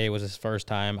Sunday was his first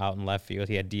time out in left field.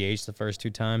 He had DH the first 2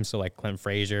 times, so like Clint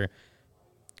Frazier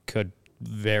could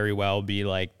very well be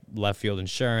like left field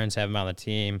insurance, have him on the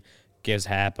team, gives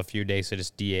Happ a few days to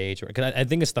just DH. Because I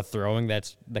think it's the throwing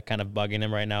that's kind of bugging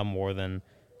him right now more than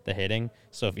the hitting.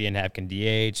 So if Ian Happ can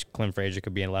DH, Clint Frazier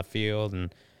could be in left field,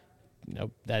 and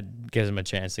that gives him a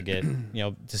chance to get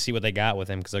to see what they got with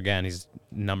him. Because again, he's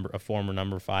a former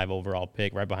number 5 overall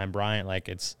pick, right behind Bryant. Like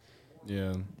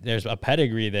there's a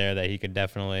pedigree there that he could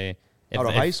definitely out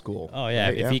of high school. Oh yeah,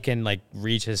 right? if he can like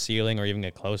reach his ceiling or even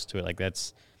get close to it, like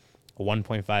that's a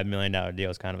 $1.5 million deal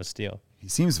is kind of a steal. He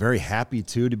seems very happy,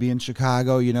 too, to be in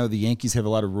Chicago. The Yankees have a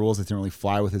lot of rules that don't really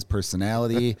fly with his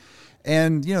personality.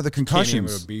 And, the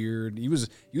concussions. Can't have a beard. He was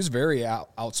very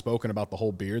outspoken about the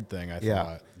whole beard thing, I thought.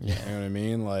 Yeah. You know what I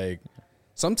mean? Like,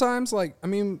 sometimes,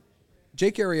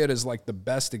 Jake Arrieta is, like, the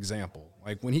best example.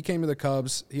 Like, when he came to the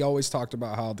Cubs, he always talked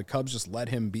about how the Cubs just let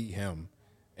him beat him.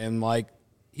 And, like,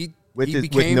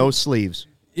 with no sleeves.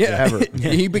 Yeah, ever.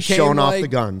 He became showing off the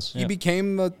guns. He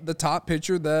became the top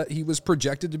pitcher that he was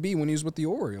projected to be when he was with the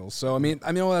Orioles. So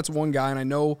I know that's one guy, and I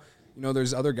know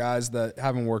there's other guys that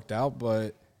haven't worked out,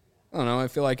 but I don't know. I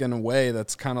feel like in a way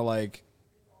that's kind of like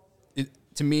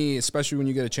to me, especially when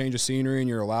you get a change of scenery and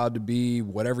you're allowed to be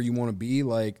whatever you want to be,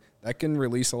 like that can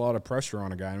release a lot of pressure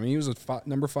on a guy. I mean, he was a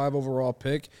number 5 overall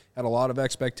pick, had a lot of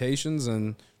expectations,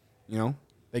 and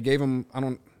they gave him. I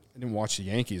didn't watch the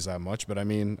Yankees that much, but I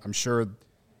mean, I'm sure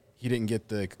he didn't get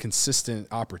the consistent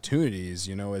opportunities,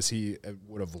 as he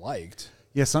would have liked.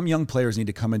 Yeah, some young players need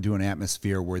to come into an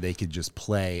atmosphere where they could just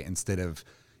play instead of,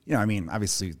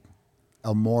 obviously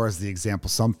Elmore is the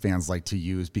example some fans like to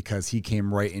use because he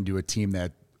came right into a team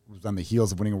that was on the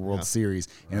heels of winning a World Series,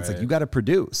 and it's like, you got to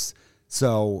produce.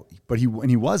 So, but he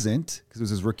wasn't, because it was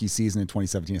his rookie season in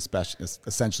 2017,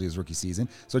 essentially his rookie season.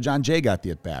 So John Jay got the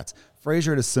at-bats.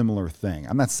 Frazier had a similar thing.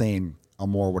 I'm not saying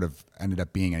Elmore would have ended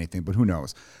up being anything, but who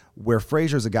knows? Where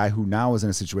Frazier's a guy who now is in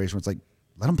a situation where it's like,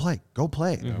 let him play. Go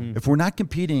play. Mm-hmm. If we're not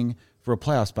competing for a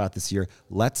playoff spot this year,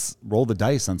 let's roll the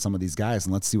dice on some of these guys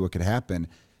and let's see what could happen.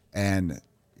 And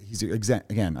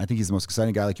again, I think he's the most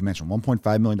exciting guy, like you mentioned.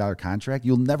 $1.5 million contract.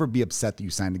 You'll never be upset that you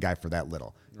signed a guy for that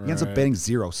little. He ends up batting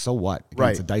 0, so what? Again,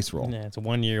 it's a dice roll. Yeah, it's a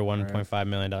 1 year, $1.5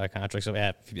 million contract. So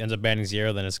if he ends up batting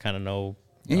 0, then it's kind of no.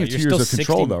 And you have 2 years of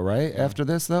control, though, right? Yeah. After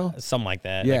this, though? Something like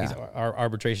that. Yeah. Like he's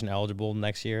arbitration eligible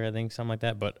next year, I think, something like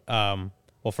that. But,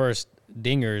 well, first,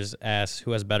 Dingers asks,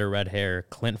 who has better red hair,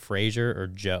 Clint Frazier or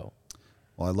Joe?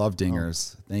 Well, I love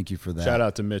Dingers. Thank you for that. Shout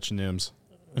out to Mitch Nims.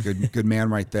 Good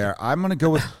man right there. I'm going to go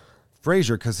with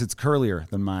Frazier because it's curlier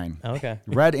than mine. Okay.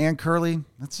 Red and curly,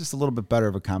 that's just a little bit better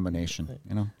of a combination,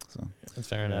 So that's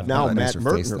fair enough. Now Matt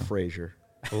Merton face, or Frazier?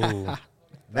 Ooh.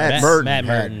 Matt Merton Matt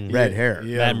had Merton. red hair.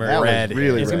 Yeah, Matt Merton. Red.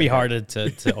 Really it's going to be red. hard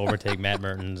to overtake Matt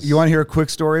Merton's. You want to hear a quick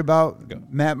story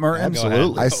about Matt Merton?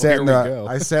 Absolutely. I sat Here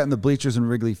I sat in the bleachers in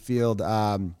Wrigley Field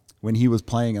when he was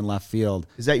playing in left field.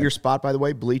 Is that your spot, by the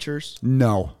way, bleachers?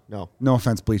 No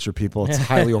offense, bleacher people. It's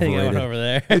highly overrated. over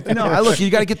there. Look,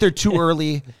 you got to get there too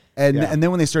early. And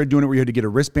then when they started doing it where you had to get a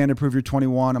wristband to prove you're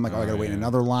 21, I'm like, I got to wait in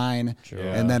another line. True.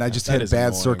 And then I just That had is bad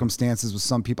annoying. circumstances with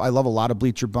some people. I love a lot of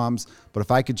bleacher bums, but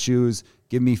if I could choose,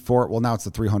 give me now it's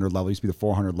the 300 level. It used to be the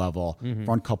 400 level.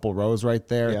 Front couple rows right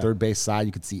there. Yeah. Third base side,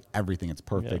 you could see everything. It's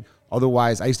perfect. Yeah.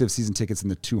 Otherwise, I used to have season tickets in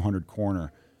the 200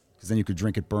 corner because then you could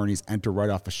drink at Bernie's, enter right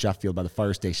off of Sheffield by the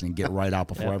fire station and get right out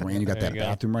before everyone. And you got There that you go.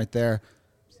 bathroom right there.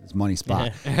 It's a money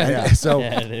spot. Yeah.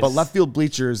 But left field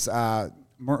bleachers,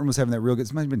 Merton was having that real good.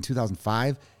 This might have been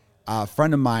 2005. A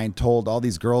friend of mine told all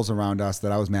these girls around us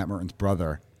that I was Matt Merton's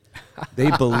brother. They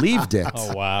believed it.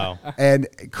 Oh, wow. And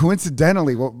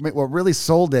coincidentally, what really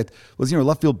sold it was,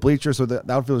 left field bleachers, so the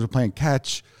outfielders were playing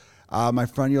catch. My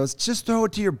friend goes, just throw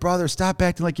it to your brother. Stop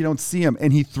acting like you don't see him.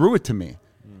 And he threw it to me.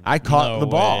 I caught No the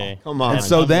ball. way. Come on. And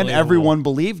so then Unbelievable. everyone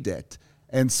believed it.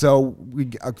 And so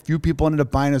a few people ended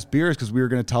up buying us beers because we were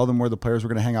going to tell them where the players were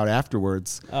going to hang out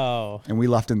afterwards. Oh. And we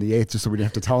left in the 8th just so we didn't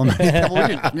have to tell them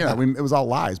anything. It was all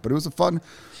lies, but it was a fun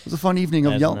evening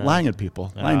of lying to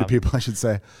people, I should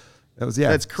say. That was,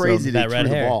 That's crazy. That red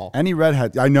hair. The ball. Any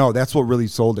redhead, I know, that's what really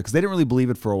sold it because they didn't really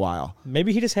believe it for a while.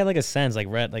 Maybe he just had like a sense, like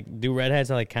do redheads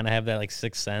like kind of have that like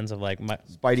sixth sense of like my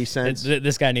Spidey sense?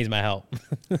 This guy needs my help.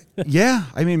 Yeah,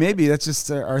 I mean, maybe that's just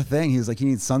our thing. He's like, he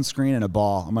needs sunscreen and a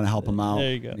ball. I'm going to help him out.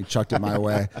 There you go. And he chucked it my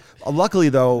way. Luckily,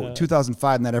 though,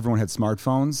 2005, not everyone had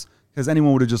smartphones because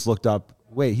anyone would have just looked up,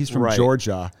 wait, he's from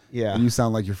Georgia. Yeah. And you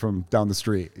sound like you're from down the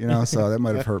street, so that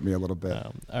might have hurt me a little bit.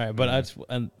 All right, but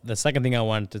and the second thing I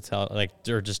wanted to tell,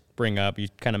 or just bring up, you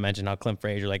kind of mentioned how Clint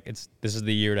Frazier, this is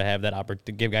the year to have that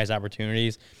to give guys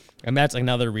opportunities, and that's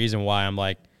another reason why I'm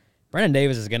like, Brendan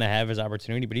Davis is gonna have his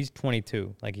opportunity, but he's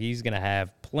 22, he's gonna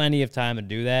have plenty of time to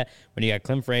do that. When you got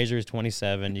Clint Frazier who's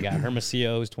 27, you got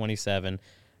Hermosillo who's 27.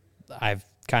 I've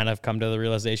kind of come to the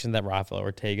realization that Rafael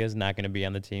Ortega is not going to be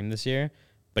on the team this year.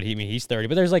 But he's 30.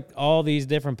 But there's all these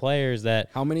different players that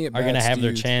are going to have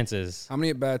their chances. How many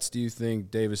at-bats do you think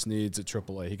Davis needs at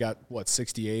AAA? He got,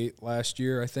 68 last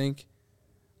year, I think?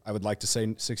 I would like to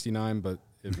say 69, but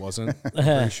it wasn't. I'm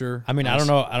pretty sure. I mean, I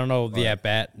don't know the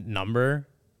at-bat number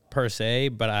per se,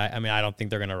 but I don't think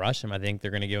they're going to rush him. I think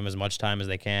they're going to give him as much time as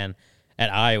they can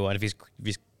at Iowa. And if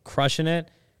he's crushing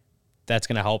it, that's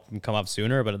going to help him come up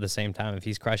sooner. But at the same time, if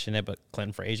he's crushing it, but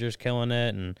Clinton Frazier's killing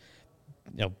it, and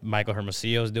Michael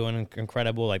Hermosillo is doing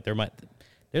incredible.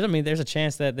 There's a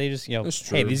chance that they just,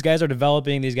 hey, these guys are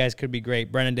developing. These guys could be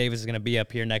great. Brendan Davis is going to be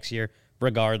up here next year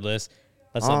regardless.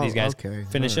 Let's let these guys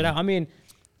finish it out. I mean,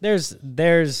 there's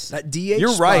that DH.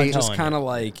 You're right. Just kind of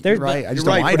like you're right. I just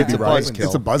don't want it to be right.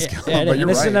 It's a buzzkill. But you're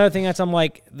this right. is another thing that's I'm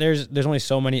like, there's only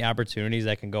so many opportunities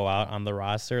that can go out on the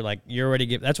roster. You're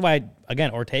already that's why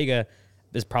again Ortega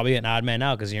is probably an odd man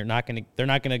out because they're not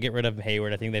gonna get rid of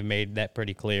Hayward. I think they've made that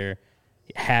pretty clear.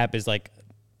 Happ is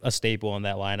a staple in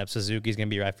that lineup. Suzuki's going to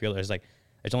be right fielder.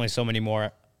 There's only so many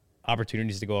more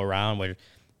opportunities to go around. Where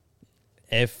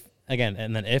if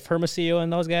Hermosillo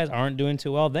and those guys aren't doing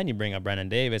too well, then you bring up Brendan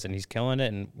Davis and he's killing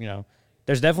it. And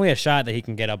there's definitely a shot that he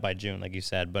can get up by June, like you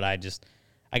said. But I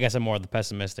guess I'm more of the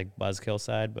pessimistic buzzkill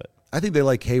side. But I think they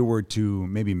like Hayward to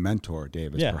maybe mentor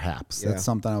Davis, perhaps. That's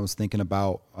something I was thinking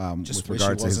about with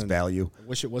regards to his value. I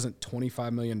wish it wasn't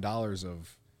 $25 million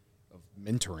of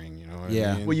mentoring,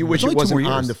 Yeah. I mean? Well, you wish it wasn't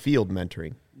on the field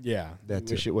mentoring. Yeah. That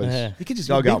wish it was. He could just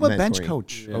dug be out a bench mentoring.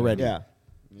 coach already. Yeah.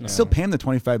 Still pay him the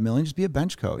 $25 million. Just be a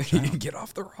bench coach. Get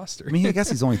off the roster. I mean, I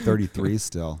guess he's only 33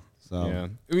 still. So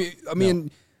yeah. I mean,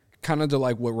 kind of to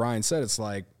what Ryan said. It's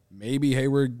maybe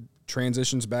Hayward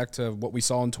transitions back to what we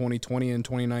saw in 2020 and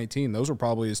 2019. Those were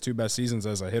probably his two best seasons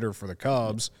as a hitter for the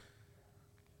Cubs.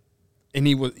 And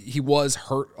he was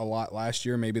hurt a lot last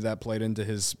year. Maybe that played into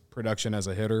his production as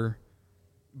a hitter.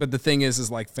 But the thing is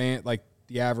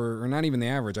the average, or not even the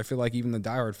average. I feel like even the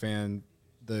diehard fan,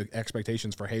 the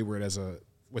expectations for Hayward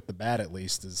with the bat at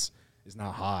least is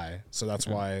not high. So that's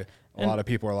why a lot of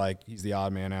people are like he's the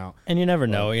odd man out. And you never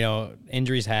know.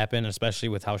 Injuries happen, especially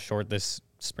with how short this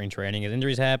spring training is.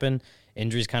 Injuries happen.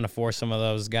 Injuries kind of forced some of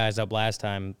those guys up last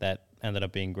time that ended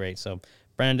up being great. So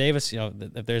Brendan Davis,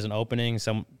 if there's an opening,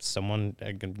 someone,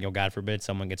 God forbid,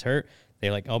 someone gets hurt,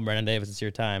 they're like, oh, Brendan Davis, it's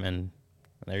your time, and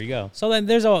there you go. So then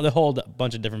there's the whole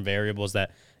bunch of different variables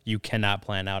that you cannot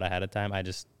plan out ahead of time.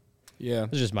 It's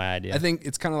just my idea. I think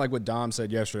it's kind of like what Dom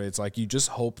said yesterday. It's you just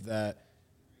hope that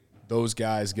those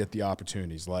guys get the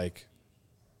opportunities.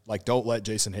 Don't let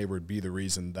Jason Hayward be the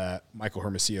reason that Michael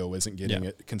Hermosillo isn't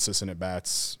getting consistent at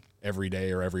bats every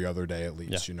day or every other day at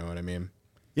least. You know what I mean?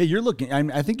 Yeah, you're looking.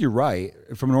 I think you're right.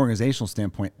 From an organizational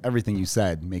standpoint, everything you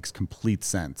said makes complete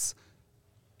sense.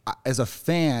 As a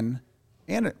fan,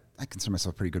 and I consider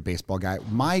myself a pretty good baseball guy,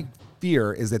 my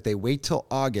fear is that they wait till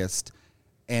August,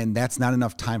 and that's not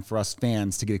enough time for us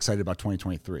fans to get excited about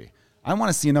 2023. I want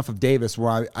to see enough of Davis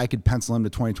where I could pencil him to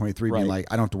 2023 being like,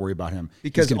 I don't have to worry about him.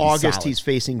 Because August, he's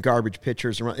facing garbage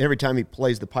pitchers. Every time he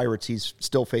plays the Pirates, he's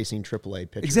still facing AAA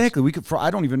pitchers. Exactly.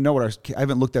 I don't even know I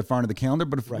haven't looked that far into the calendar,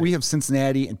 but if we have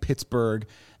Cincinnati and Pittsburgh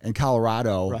and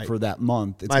Colorado for that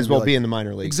month. It's might as well be in the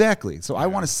minor leagues. Exactly. So I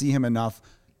want to see him enough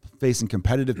facing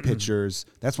competitive pitchers.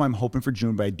 That's why I'm hoping for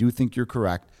June, but I do think you're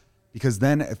correct. Because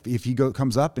then if he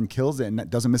comes up and kills it and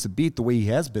doesn't miss a beat the way he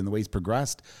has been, the way he's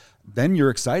progressed, then you're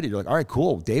excited. You're like, all right,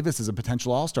 cool. Davis is a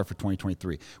potential all-star for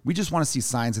 2023. We just want to see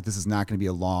signs that this is not going to be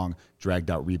a long,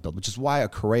 dragged-out rebuild, which is why a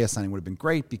Correa signing would have been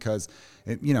great because,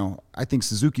 I think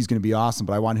Suzuki's going to be awesome,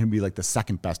 but I want him to be like the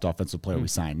second best offensive player we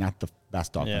signed, not the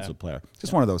best offensive player.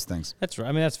 Just one of those things. That's right.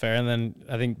 I mean, that's fair. And then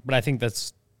I think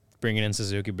that's bringing in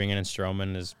Suzuki, bringing in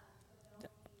Stroman is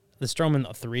the Stroman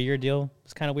 3-year deal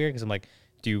was kind of weird because I'm like,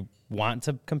 do you want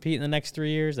to compete in the next 3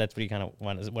 years? That's what you kind of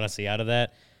want to see out of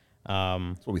that.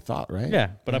 That's what we thought, right? Yeah,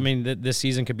 but I mean, this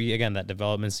season could be, again, that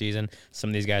development season.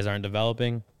 Some of these guys aren't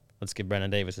developing. Let's give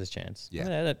Brendan Davis his chance.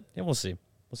 Yeah. We'll see.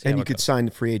 We'll see. And you could sign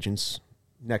the free agents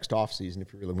next offseason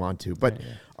if you really want to. But,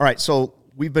 all right, so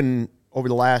we've been, over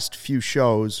the last few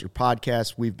shows or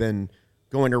podcasts, we've been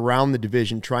going around the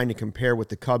division trying to compare what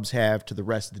the Cubs have to the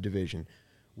rest of the division.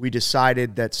 We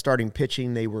decided that starting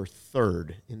pitching, they were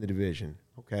third in the division,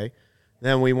 okay?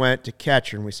 Then we went to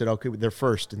catcher, and we said, okay, they're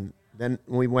first. And then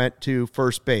we went to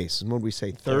first base. And what did we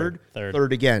say, third?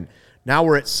 Third again. Now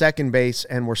we're at second base,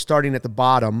 and we're starting at the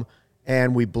bottom,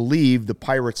 and we believe the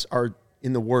Pirates are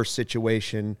in the worst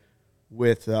situation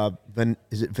with,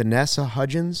 is it Vanessa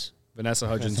Hudgens? Vanessa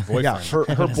Hudgens' boyfriend.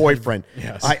 Yeah, her boyfriend.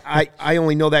 Yes. I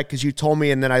only know that because you told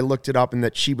me, and then I looked it up, and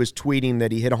that she was tweeting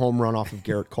that he hit a home run off of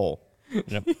Garrett Cole.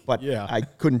 Yep. But I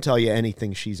couldn't tell you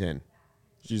anything she's in.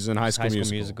 She's in High School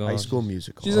Musical. High School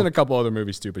Musical. She's in a couple other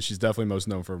movies too, but she's definitely most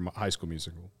known for High School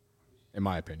Musical, in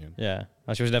my opinion. Yeah,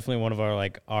 she was definitely one of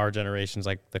our generation's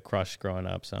the crush growing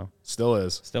up. So still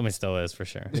is. Still is for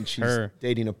sure. And she's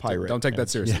dating a pirate. Don't take that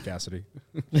seriously, Cassidy.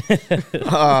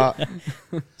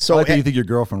 So I you think your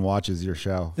girlfriend watches your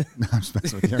show? No, I'm just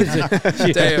messing with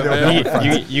you.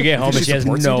 Damn, you get home and she has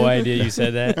no idea you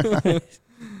said that.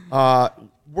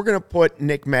 We're gonna put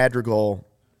Nick Madrigal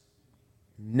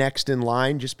next in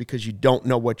line just because you don't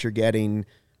know what you're getting.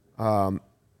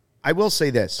 I will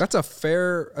say this. That's a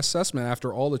fair assessment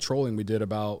after all the trolling we did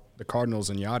about the Cardinals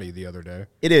and Yachty the other day.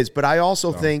 It is, but I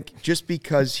also think just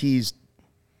because he's,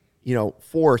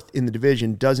 fourth in the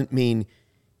division doesn't mean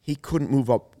he couldn't move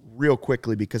up real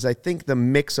quickly, because I think the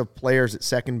mix of players at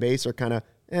second base are kind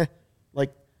of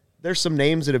there's some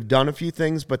names that have done a few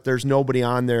things, but there's nobody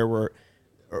on there where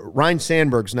Ryan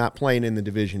Sandberg's not playing in the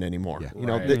division anymore.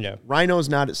 Yeah. Rhino's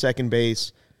not at second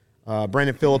base.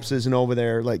 Brandon Phillips isn't over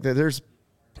there. There's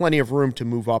plenty of room to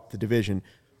move up the division.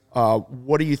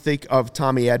 What do you think of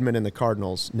Tommy Edman and the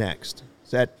Cardinals next?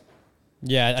 Is that?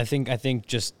 Yeah, I think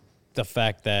just the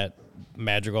fact that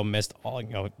Madrigal missed all,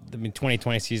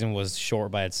 2020 season was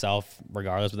short by itself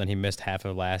regardless, but then he missed half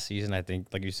of last season. I think,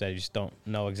 like you said, you just don't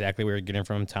know exactly where you're getting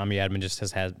from him. Tommy Edman just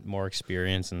has had more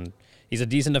experience, and he's a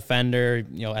decent defender.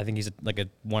 I think he's a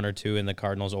 1 or 2 in the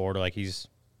Cardinals order. He's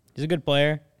a good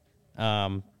player.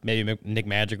 Maybe Nick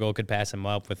Madrigal could pass him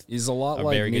up with. He's a lot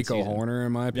like Nico Horner,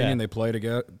 in my opinion. They played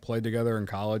together in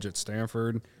college at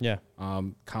Stanford. Yeah.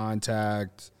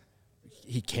 Contact.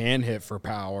 He can hit for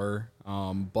power,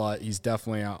 but he's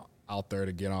definitely out there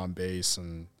to get on base.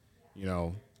 And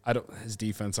his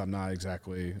defense, I'm not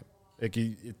exactly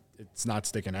it's not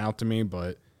sticking out to me,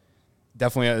 but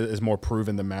definitely is more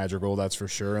proven than Madrigal. That's for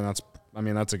sure, and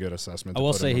that's a good assessment. I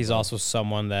will say he's also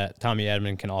someone that Tommy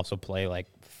Edman can also play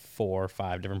 4 or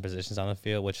 5 different positions on the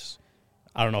field, which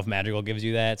I don't know if Madrigal gives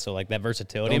you that. So that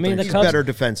versatility. The Cubs better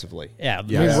defensively. Yeah,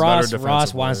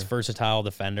 Ross wants versatile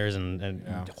defenders,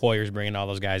 and Hoyer's bringing all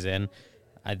those guys in.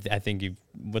 I think you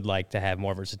would like to have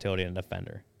more versatility in a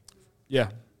defender. Yeah,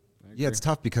 yeah, it's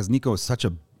tough because Nico is such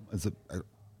a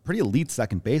pretty elite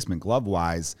second baseman glove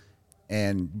wise,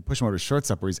 and push him over to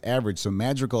shortstop where he's average. So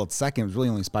Madrigal at second was really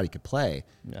the only spot he could play.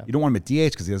 Yeah. You don't want him at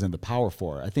DH because he doesn't have the power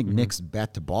for it. I think Nick's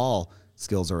bat to ball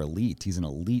skills are elite. He's an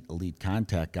elite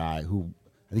contact guy who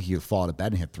I think he could fall out of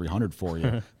bed and hit 300 for you,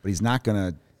 but he's not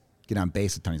going to get on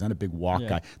base a ton. He's not a big walk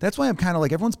guy. That's why I'm kind of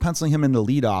everyone's penciling him in the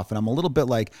leadoff, and I'm a little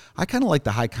bit I kind of like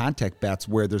the high contact bats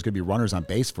where there's going to be runners on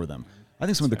base for them. I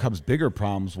think some of the Cubs' bigger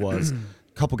problems was a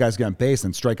couple guys get on base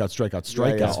and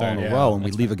strikeout all in a row, and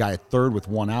we leave a guy at third with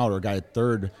 1 out or a guy at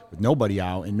third with nobody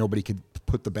out, and nobody could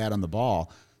put the bat on the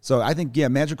ball. So I think,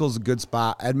 Madrigal's a good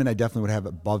spot. Edman I definitely would have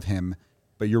above him,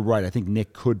 but you're right. I think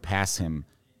Nick could pass him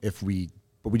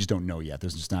but we just don't know yet.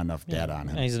 There's just not enough data on him.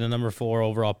 And he's in the number 4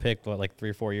 overall pick, 3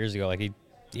 or 4 years ago.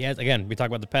 He has, again, we talk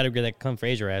about the pedigree that Clint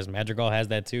Frazier has. Madrigal has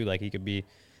that too. He could be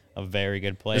a very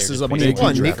good player. This is a big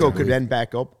one. Nico could end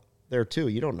back up there too.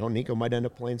 You don't know. Nico might end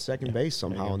up playing second base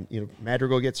somehow, and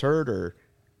Madrigal gets hurt, or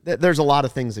there's a lot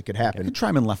of things that could happen. I could try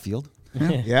him in left field.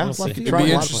 Yeah. We'll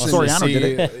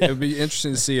It'd be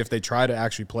interesting to see if they try to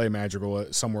actually play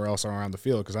Madrigal somewhere else around the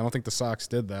field, because I don't think the Sox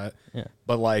did that. Yeah.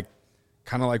 But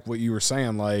kind of like what you were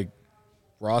saying,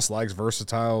 Ross likes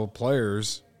versatile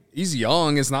players. He's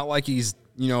young. It's not like he's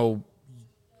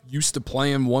used to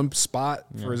playing one spot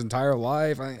for his entire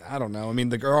life. I don't know.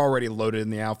 They're already loaded in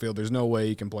the outfield. There's no way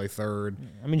he can play third.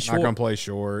 Not going to play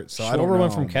short. So I don't know.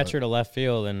 Went from catcher to left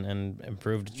field and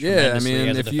improved tremendously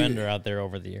as a defender out there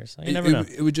over the years. So you never know.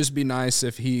 It would just be nice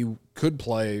if he could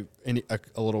play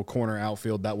a little corner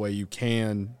outfield. That way you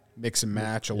can mix and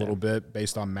match a little bit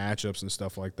based on matchups and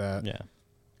stuff like that. Yeah.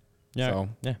 So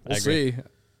Yeah, we'll see.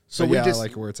 So But I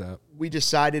like where it's at. We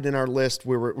decided in our list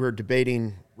we're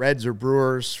debating Reds or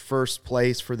Brewers first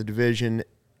place for the division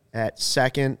at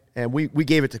second, and we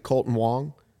gave it to Colton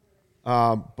Wong.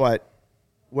 But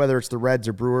whether it's the Reds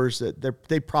or Brewers,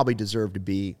 they probably deserve to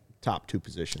be top two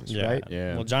positions, right?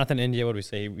 Yeah. Well, Jonathan India, what do we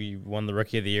say? We won the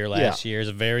Rookie of the Year last year. He's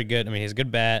a very good. I mean, he's a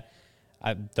good bat.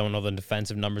 I don't know the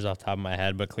defensive numbers off the top of my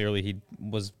head, but clearly he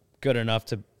was good enough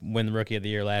to win the Rookie of the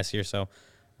Year last year. So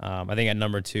I think at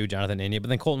number 2, Jonathan India. But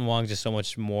then Colton Wong's just so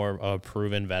much more of a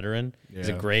proven veteran. Yeah. He's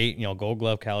a great, Gold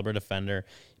Glove caliber defender.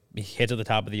 He hits at the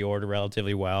top of the order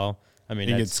relatively well. I mean,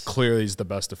 it's clear he's the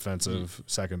best defensive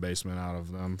second baseman out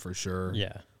of them for sure.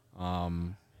 Yeah.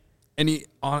 And it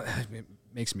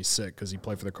makes me sick because he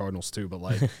played for the Cardinals too. But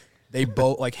like they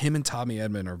both, like him and Tommy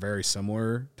Edman are very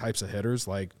similar types of hitters.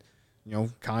 Like,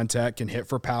 contact, can hit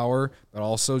for power, but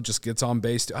also just gets on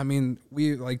base. I mean,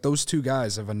 those two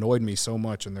guys have annoyed me so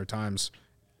much in their times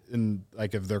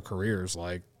of their careers.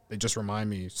 Like they just remind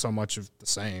me so much of the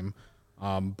same.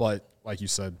 But like you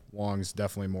said, Wong's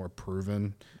definitely more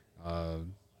proven. I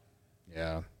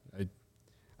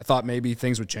thought maybe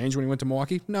things would change when he went to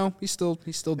Milwaukee. No, he still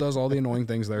does all the annoying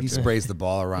things there. He sprays the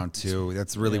ball around too.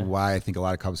 That's really why I think a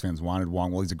lot of Cubs fans wanted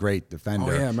Wong. Well, he's a great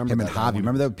defender. Oh, yeah, I remember him that and Javi.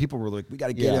 Remember that people were like, we got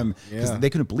to get him because they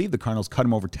couldn't believe the Cardinals cut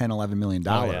him over $10-11 million.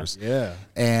 Yeah,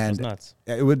 and nuts.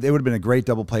 It would have been a great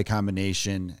double play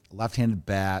combination. Left-handed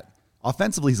bat.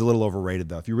 Offensively, he's a little overrated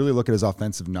though. If you really look at his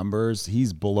offensive numbers,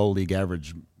 he's below league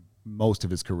average most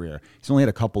of his career. He's only had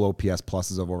a couple OPS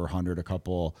pluses of over 100, a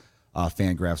couple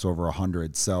Fangraphs over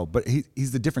 100. So, but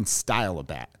he's a different style of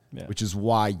bat, which is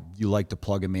why you like to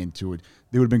plug him into it.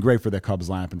 They would have been great for the Cubs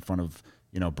lineup in front of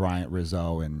Bryant,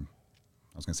 Rizzo, and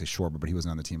I was going to say Schwarber, but he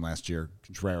wasn't on the team last year.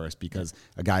 Contreras, because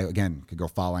a guy again could go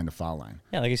foul line to foul line.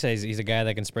 Yeah, like you said, he's a guy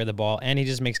that can spray the ball and he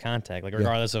just makes contact. Like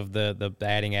regardless of the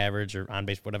batting average or on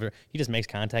base, whatever, he just makes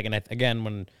contact.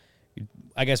 And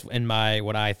I guess in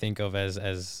what I think of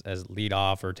as lead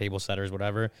off or table setters,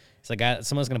 whatever, it's like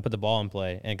someone's going to put the ball in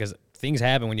play, and because things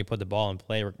happen when you put the ball in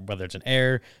play, whether it's an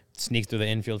error, sneaks through the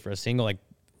infield for a single, like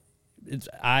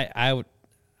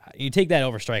you take that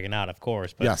over striking out, of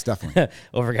course, but yes, definitely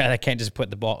over a guy that can't just put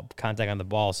the ball contact on the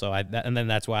ball. So and then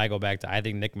that's why I go back to I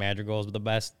think Nick Madrigal is the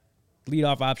best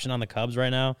leadoff option on the Cubs right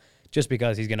now, just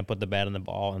because he's going to put the bat on the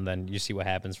ball, and then you see what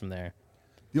happens from there.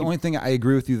 The only thing I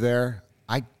agree with you there,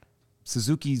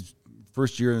 Suzuki's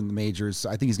first year in the majors,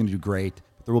 I think he's going to do great.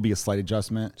 There will be a slight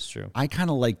adjustment. It's true. I kind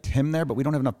of liked him there, but we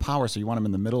don't have enough power, so you want him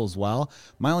in the middle as well.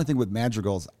 My only thing with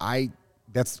Madrigal is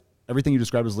that's everything you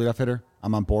described as leadoff hitter,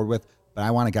 I'm on board with, but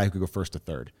I want a guy who could go first to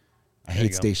third. I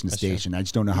hate station to station. I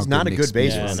just don't know how he's not a good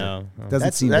base runner. No.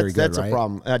 Doesn't seem very good, That's right? a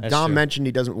problem. Dom mentioned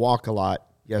he doesn't walk a lot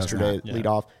yesterday, lead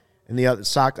off. And the other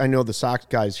I know the Sox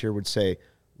guys here would say,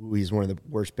 ooh, he's one of the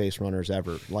worst base runners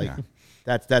ever.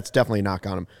 That's definitely a knock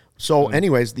on him. So,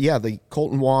 anyways, the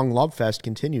Colton Wong Love Fest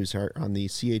continues on the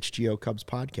CHGO Cubs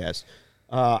podcast.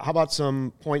 How about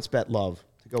some points bet love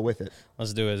to go with it?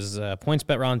 Let's do it. This is points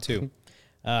bet round 2.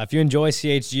 If you enjoy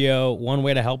CHGO, one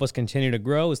way to help us continue to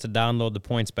grow is to download the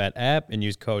PointsBet app and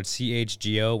use code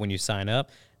CHGO when you sign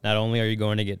up. Not only are you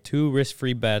going to get 2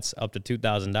 risk-free bets up to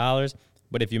 $2,000,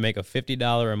 but if you make a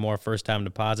 $50 or more first-time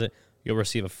deposit, you'll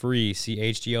receive a free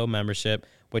CHGO membership,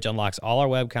 which unlocks all our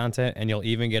web content, and you'll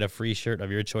even get a free shirt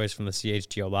of your choice from the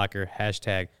CHGO locker,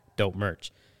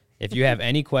 #DopeMerch. If you have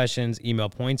any questions, email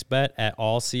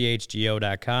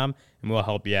pointsbet@allchgo.com, and we'll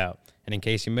help you out. And in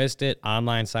case you missed it,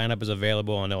 online sign-up is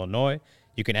available in Illinois.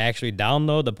 You can actually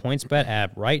download the PointsBet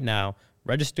app right now,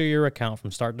 register your account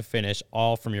from start to finish,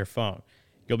 all from your phone.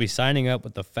 You'll be signing up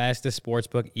with the fastest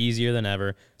sportsbook easier than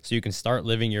ever, so you can start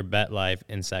living your bet life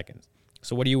in seconds.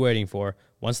 So what are you waiting for?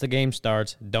 Once the game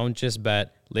starts, don't just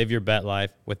bet, live your bet life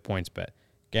with PointsBet.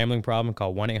 Gambling problem?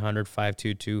 Call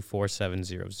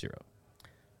 1-800-522-4700.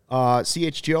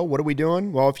 CHGO, what are we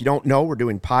doing? Well, if you don't know, we're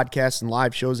doing podcasts and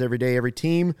live shows every day, every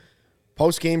team.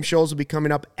 Post-game shows will be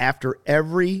coming up after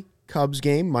every Cubs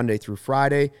game, Monday through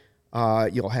Friday.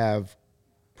 You'll have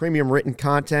premium written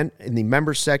content in the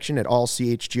members section at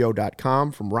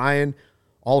allchgo.com from Ryan,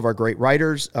 all of our great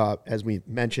writers, as we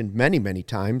mentioned many, many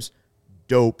times.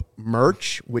 Dope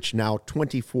merch, which now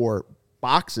 24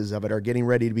 boxes of it are getting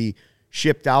ready to be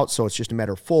shipped out. So it's just a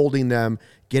matter of folding them,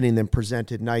 getting them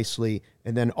presented nicely,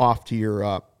 and then off to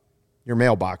your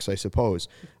mailbox, I suppose.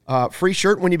 Free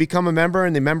shirt when you become a member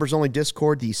in the members only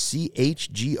Discord, the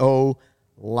CHGO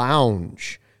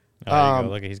Lounge. Oh, there you go.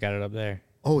 Look, he's got it up there.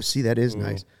 Oh, see, that is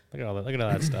nice. Look at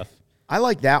all that stuff. I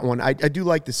like that one. I do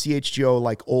like the CHGO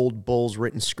like old Bulls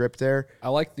written script there. I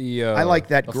like the. I like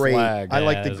that the gray. flag. I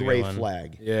like the that's a gray good one.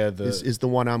 flag. Yeah, is the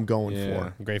one I'm going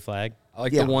for. Gray flag. I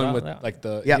like Yeah. the one Well, with that- like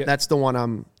the. Yeah, that's the one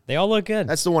I'm. They all look good.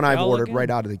 That's the one They I've all look ordered good. right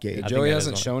out of the gate. I think Joey that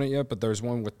hasn't is shown it yet, but there's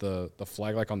one with the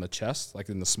flag like on the chest, like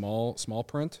in the small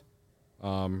print,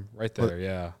 right there.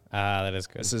 Yeah, That is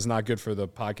good. this is not good for the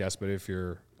podcast, but if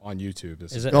you're on YouTube,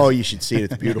 this Is it? Oh, you should see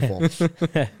it. It's beautiful.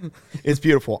 It's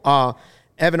beautiful.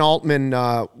 Evan Altman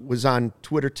was on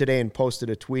Twitter today and posted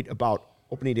a tweet about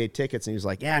opening day tickets, and he was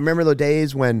like, "Yeah, I remember the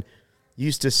days when you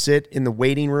used to sit in the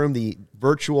waiting room, the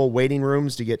virtual waiting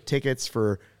rooms, to get tickets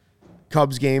for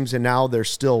Cubs games, and now there's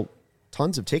still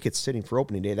tons of tickets sitting for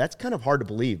opening day." That's kind of hard to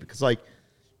believe because, like,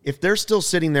 if they're still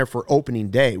sitting there for opening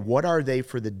day, what are they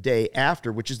for the day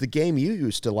after, which is the game you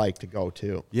used to like to go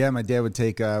to? Yeah, my dad would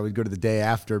we'd go to the day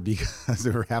after because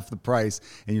they were half the price,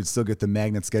 and you'd still get the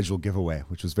magnet schedule giveaway,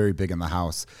 which was very big in the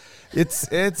house.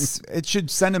 It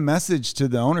should send a message to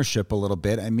the ownership a little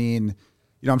bit. I mean,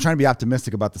 I'm trying to be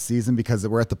optimistic about the season because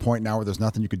we're at the point now where there's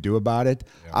nothing you could do about it.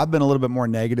 Yeah. I've been a little bit more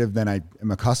negative than I am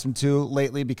accustomed to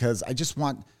lately because I just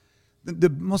want the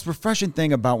most refreshing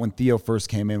thing about when Theo first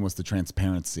came in was the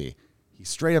transparency. He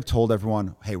straight up told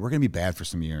everyone, hey, we're going to be bad for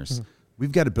some years. Mm-hmm.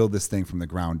 We've got to build this thing from the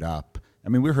ground up. I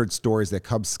mean, we heard stories that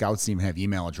Cubs scouts didn't even have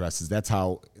email addresses. That's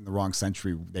how in the wrong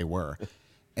century they were.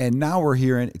 And now we're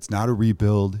hearing it's not a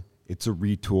rebuild, it's a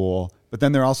retool. But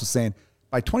then they're also saying,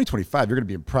 by 2025, you're going to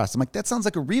be impressed. I'm like, that sounds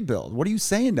like a rebuild. What are you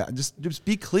saying? Just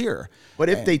be clear. But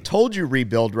if they told you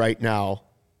rebuild right now,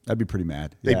 I'd be pretty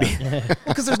mad.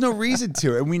 Because there's no reason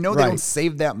to. And we know they don't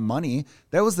save that money.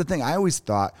 That was the thing. I always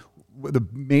thought with a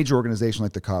major organization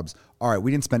like the Cubs, all right,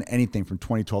 we didn't spend anything from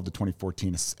 2012 to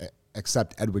 2014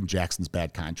 except Edwin Jackson's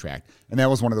bad contract. And that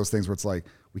was one of those things where it's like,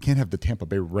 we can't have the Tampa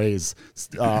Bay Rays,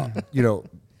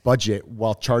 budget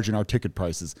while charging our ticket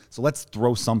prices. So let's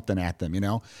throw something at them,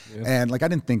 Yeah. And like, I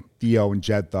didn't think Theo and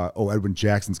Jed thought, Edwin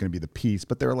Jackson's going to be the piece,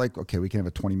 but they were like, okay, we can have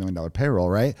a $20 million payroll,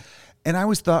 right? And I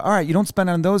always thought, all right, you don't spend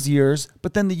on those years,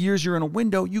 but then the years you're in a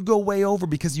window, you go way over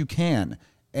because you can.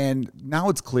 And now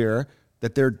it's clear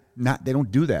that they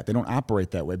don't do that. They don't operate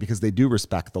that way because they do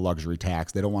respect the luxury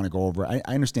tax. They don't want to go over. I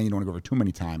understand you don't want to go over too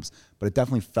many times, but it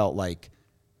definitely felt like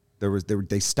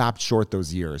they stopped short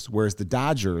those years. Whereas the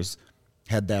Dodgers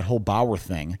had that whole Bauer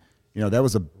thing. That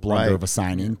was a blunder of a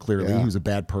signing, clearly. He was a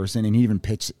bad person, and he even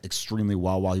pitched extremely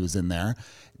well while he was in there.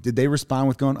 Did they respond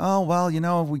with going,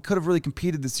 we could have really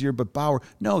competed this year, but Bauer?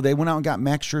 No, they went out and got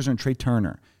Max Scherzer and Trey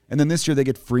Turner. And then this year they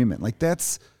get Freeman. Like,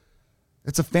 it's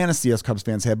a fantasy us Cubs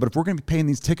fans have, but if we're going to be paying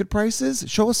these ticket prices,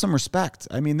 show us some respect.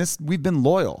 I mean, we've been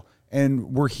loyal,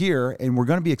 and we're here, and we're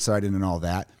going to be excited and all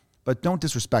that, but don't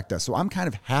disrespect us. So I'm kind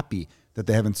of happy that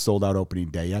they haven't sold out opening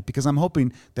day yet because I'm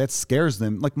hoping that scares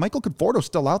them. Like, Michael Conforto's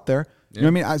still out there. Yeah.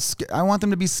 You know what I mean? I want them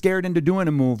to be scared into doing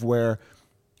a move where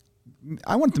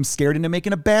I want them scared into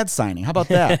making a bad signing. How about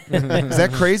that? Is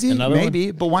that crazy?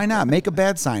 Maybe, but why not? Make a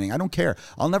bad signing. I don't care.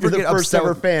 I'll never You're get the first upset.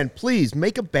 ever fan. Please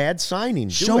make a bad signing.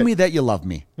 Show me that you love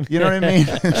me. You know what I mean?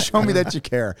 Show me that you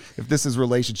care. If this is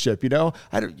relationship,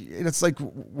 it's like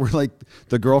we're like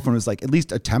the girlfriend was like, at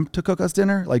least attempt to cook us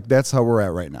dinner. Like, that's how we're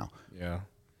at right now. Yeah.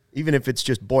 Even if it's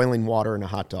just boiling water and a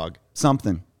hot dog.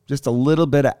 Something. Just a little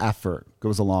bit of effort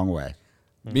goes a long way.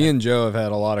 Me and Joe have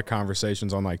had a lot of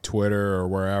conversations on like Twitter or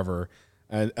wherever,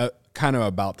 and kind of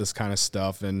about this kind of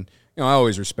stuff. And I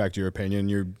always respect your opinion.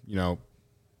 We've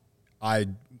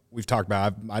talked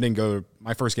about. I didn't go.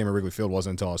 My first game at Wrigley Field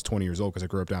wasn't until I was 20 years old because I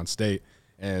grew up downstate,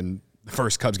 and the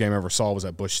first Cubs game I ever saw was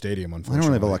at Busch Stadium. Unfortunately, I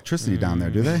don't have electricity down there,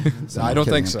 do they? I don't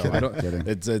think so. Kidding.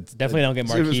 It's definitely don't get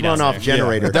marquee down down runoff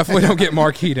generator. Yeah, definitely don't get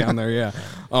marquee down there. Yeah,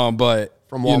 but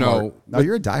from Walmart. No,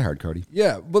 you're a diehard, Cody.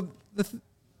 Yeah, but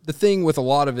the thing with a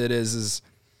lot of it is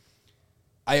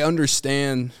I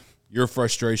understand your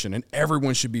frustration, and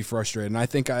everyone should be frustrated. And I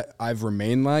think I've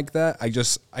remained like that. I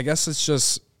guess it's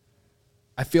just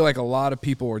I feel like a lot of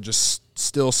people are just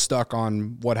still stuck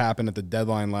on what happened at the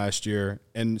deadline last year,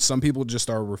 and some people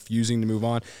just are refusing to move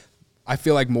on. I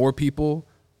feel like more people,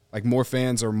 like more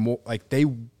fans, are more like they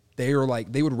are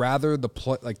like they would rather the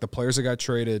players that got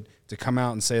traded to come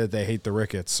out and say that they hate the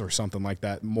Ricketts or something like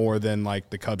that more than like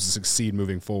the Cubs to succeed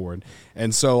moving forward.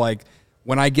 And so like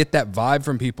when I get that vibe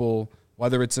from people,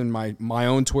 whether it's in my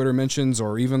own Twitter mentions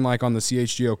or even like on the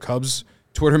CHGO Cubs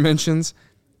Twitter mentions,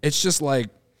 it's just like,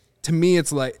 to me,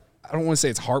 it's like, I don't want to say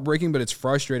it's heartbreaking, but it's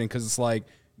frustrating because it's like,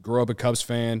 grow up a Cubs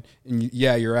fan, and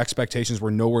your expectations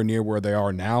were nowhere near where they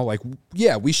are now. Like,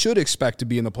 we should expect to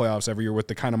be in the playoffs every year with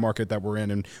the kind of market that we're in,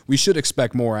 and we should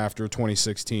expect more after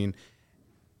 2016.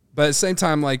 But at the same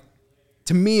time, like,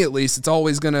 to me at least, it's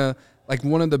always going to, like,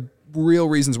 one of the real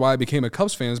reasons why I became a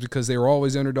Cubs fan is because they were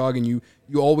always underdog, and you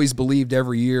always believed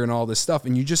every year and all this stuff,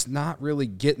 and you just not really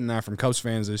getting that from Cubs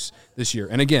fans this year.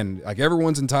 And again, like,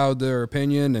 everyone's entitled to their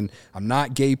opinion, and I'm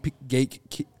not gatekeeping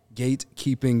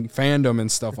fandom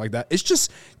and stuff like that. It's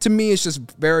just, to me, it's just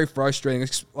very frustrating.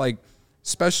 It's like,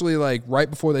 especially like right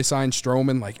before they signed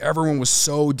Stroman, like everyone was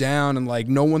so down and like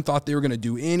no one thought they were going to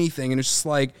do anything, and it's just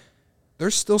like,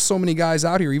 there's still so many guys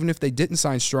out here, even if they didn't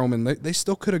sign Stroman, they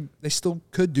still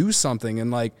could do something.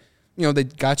 And like, you know, they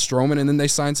got Stroman and then they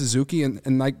signed Suzuki,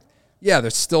 and like, yeah,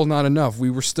 that's still not enough. We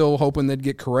were still hoping they'd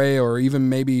get Correa or even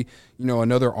maybe, you know,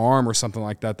 another arm or something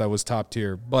like that was top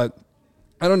tier. But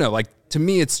I don't know. Like, to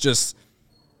me, it's just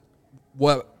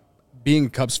what being a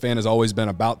Cubs fan has always been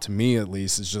about, to me at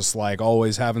least, is just like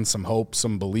always having some hope,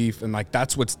 some belief. And like,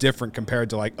 that's what's different compared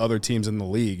to like other teams in the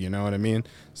league. You know what I mean?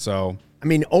 So, I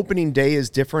mean, opening day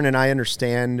is different, and I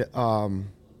understand,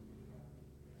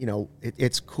 you know,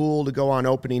 it's cool to go on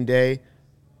opening day.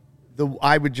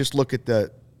 I would just look at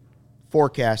the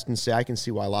forecast and say, I can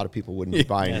see why a lot of people wouldn't be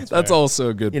buying it. That's also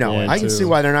a good point. I can see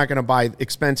why they're not going to buy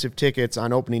expensive tickets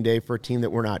on opening day for a team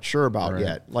that we're not sure about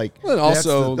yet. Like, well,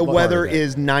 also the weather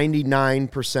is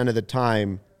 99% of the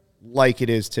time like it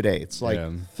is today. It's like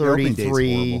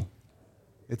 33.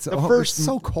 It's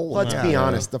so cold. Let's be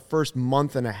honest. The first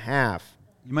month and a half,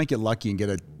 you might get lucky and get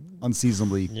a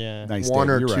unseasonably nice one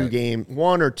day.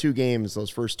 One or two games those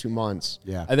first 2 months.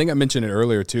 Yeah, I think I mentioned it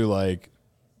earlier too. Like,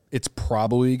 it's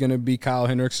probably going to be Kyle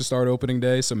Hendricks to start opening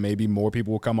day, so maybe more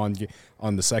people will come on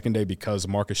the second day because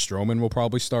Marcus Stroman will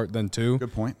probably start then too.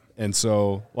 Good point. And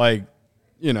so, like,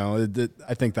 you know,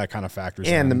 I think that kind of factors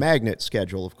in. And the magnet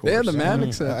schedule, of course. Yeah, the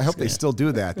magnet. I hope they still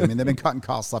do that. I mean, they've been cutting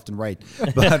costs left and right.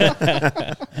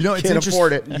 But, you know, it's Can't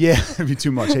afford it. Yeah, it'd be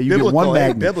too much. Hey, you get one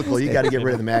magnet. Biblical, you got to get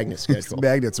rid of the magnet schedule.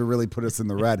 Magnets will really put us in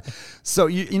the red. So,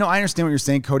 you know, I understand what you're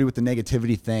saying, Cody, with the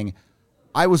negativity thing.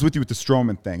 I was with you with the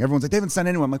Stroman thing. Everyone's like, they haven't signed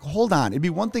anyone. I'm like, hold on. It'd be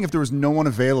one thing if there was no one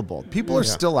available. People are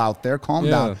still out there. Calm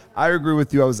down. I agree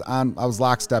with you. I was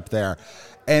lockstep there.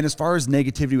 And as far as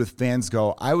negativity with fans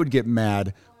go, I would get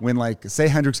mad when, like, say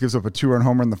Hendricks gives up a 2-run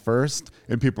homer in the first,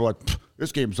 and people are like,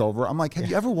 this game's over. I'm like, have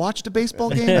you ever watched a baseball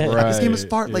game? This game is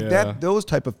far. Like that. Those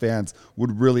type of fans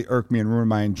would really irk me and ruin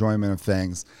my enjoyment of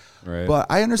things. Right. But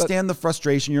I understand the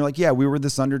frustration. You're like, yeah, we were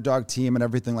this underdog team and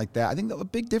everything like that. I think the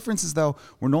big difference is, though,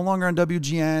 we're no longer on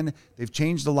WGN. They've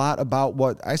changed a lot about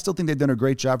what I still think they've done a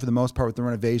great job for the most part with the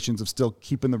renovations of still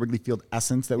keeping the Wrigley Field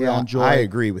essence that we all enjoy. I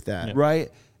agree with that. Right.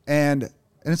 And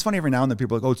it's funny every now and then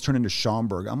people are like, oh, it's turned into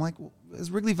Schaumburg. I'm like, well, has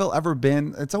Wrigleyville ever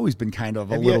been? It's always been kind of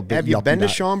a little bit. Have you been to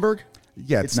Schaumburg?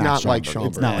 Yeah, it's not like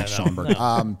Schaumburg. It's not like Schaumburg.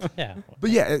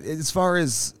 But yeah, as far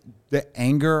as the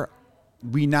anger,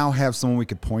 we now have someone we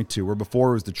could point to, where before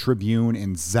it was the Tribune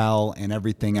and Zell and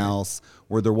everything else,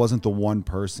 where there wasn't the one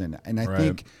person. And I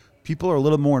think people are a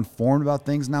little more informed about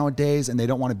things nowadays, and they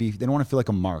don't want to feel like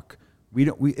a mark.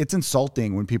 It's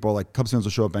insulting when people are like, Cubs fans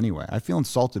will show up anyway. I feel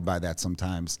insulted by that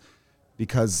sometimes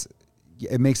because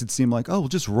it makes it seem like, oh, we'll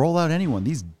just roll out anyone.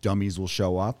 These dummies will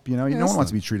show up. You know, no one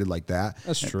wants to be treated like that.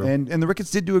 That's true. And the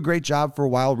Ricketts did do a great job for a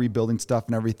while rebuilding stuff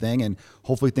and everything, and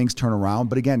hopefully things turn around.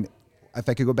 But again, if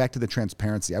I could go back to the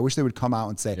transparency, I wish they would come out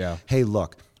and say, hey,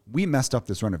 look, we messed up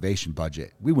this renovation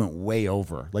budget. We went way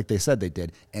over, like they said they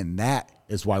did, and that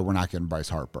is why we're not getting Bryce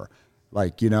Harper.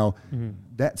 Like, you know,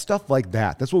 that stuff like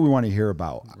that. That's what we want to hear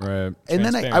about. Right. And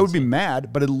then I would be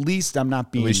mad, but at least I'm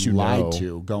not being lied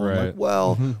to. Going like,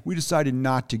 well, we decided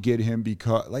not to get him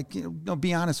because, like, you know, no,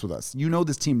 be honest with us. You know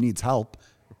this team needs help.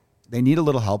 They need a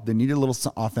little help. They need a little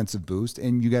offensive boost,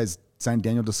 and you guys signed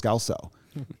Daniel Descalso.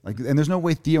 Like, and there's no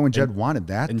way Theo and Jed wanted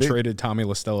that. And traded Tommy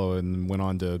Listello and went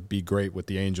on to be great with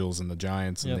the Angels and the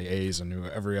Giants and the A's and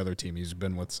every other team he's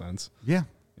been with since. Yeah.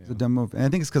 It's a dumb move. And I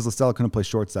think it's because Listello couldn't play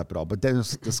shortstop at all. But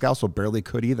Descalso barely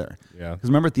could either. Yeah. Because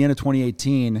remember at the end of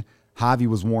 2018, Javi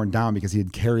was worn down because he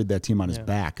had carried that team on his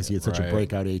back because he had such a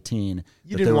breakout 18.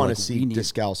 You didn't want to see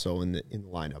Descalso in the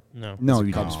lineup. No,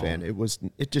 you Cubs fan.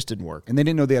 It just didn't work. And they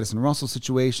didn't know the Addison Russell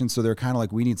situation, so they're kind of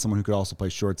like, we need someone who could also play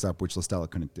shortstop, which Listello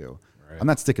couldn't do. Right. I'm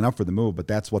not sticking up for the move, but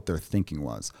that's what their thinking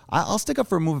was. I'll stick up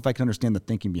for a move if I can understand the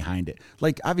thinking behind it.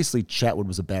 Like, obviously, Chatwood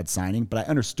was a bad signing, but I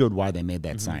understood why they made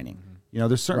that signing. You know,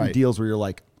 there's certain deals where you're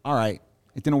like, all right,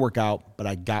 it didn't work out, but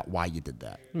I got why you did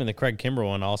that. I mean, the Craig Kimbrell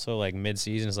one also, like,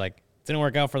 mid-season is like, it didn't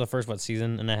work out for the first,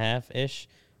 season and a half-ish.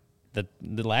 The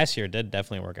last year did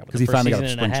definitely work out. Because he finally got up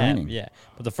spring training. Yeah,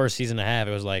 but the first season and a half,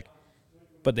 it was like,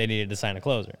 but they needed to sign a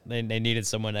closer. They needed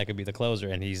someone that could be the closer,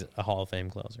 and he's a Hall of Fame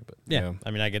closer. But, yeah.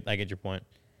 I mean, I get your point.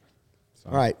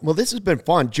 All right. Well, this has been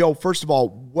fun, Joe. First of all,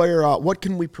 what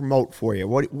can we promote for you?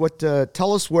 What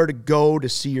tell us where to go to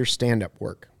see your stand-up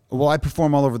work. Well, I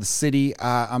perform all over the city.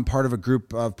 I'm part of a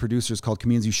group of producers called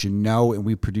Comedians You Should Know, and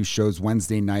we produce shows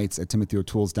Wednesday nights at Timothy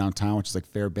O'Toole's downtown, which is like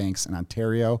Fairbanks in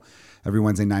Ontario, every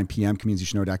Wednesday, 9 p.m.,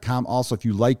 comediansyoushouldknow.com. Also, if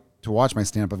you like to watch my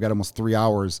stand-up, I've got almost 3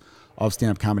 hours of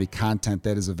stand-up comedy content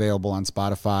that is available on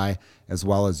Spotify as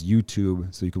well as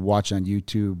YouTube. So you can watch on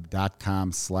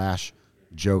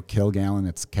youtube.com/Joe Kilgallon.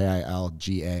 It's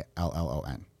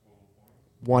Kilgallon.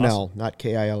 One L, not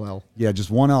Kill. Yeah,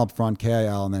 just one L up front,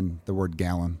 Kil, and then the word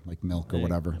gallon, like milk or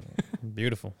whatever.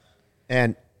 Beautiful.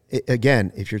 And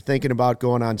again, if you're thinking about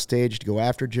going on stage to go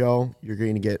after Joe, you're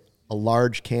going to get a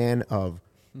large can of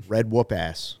red whoop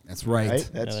ass. That's right.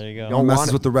 That's, there you go. Don't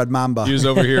mess with the red mamba. He was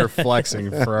over here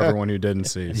flexing for everyone who didn't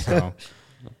see. So,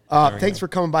 thanks for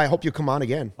coming by. I hope you come on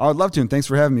again. Oh, I'd love to, and thanks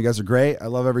for having me. You guys are great. I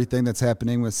love everything that's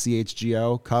happening with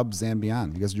CHGO, Cubs, and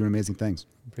beyond. You guys are doing amazing things.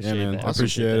 Appreciate that. I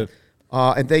appreciate it.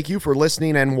 And thank you for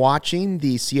listening and watching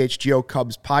the CHGO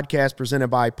Cubs podcast presented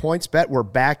by PointsBet. We're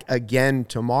back again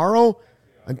tomorrow.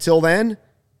 Until then,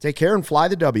 take care and fly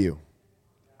the W.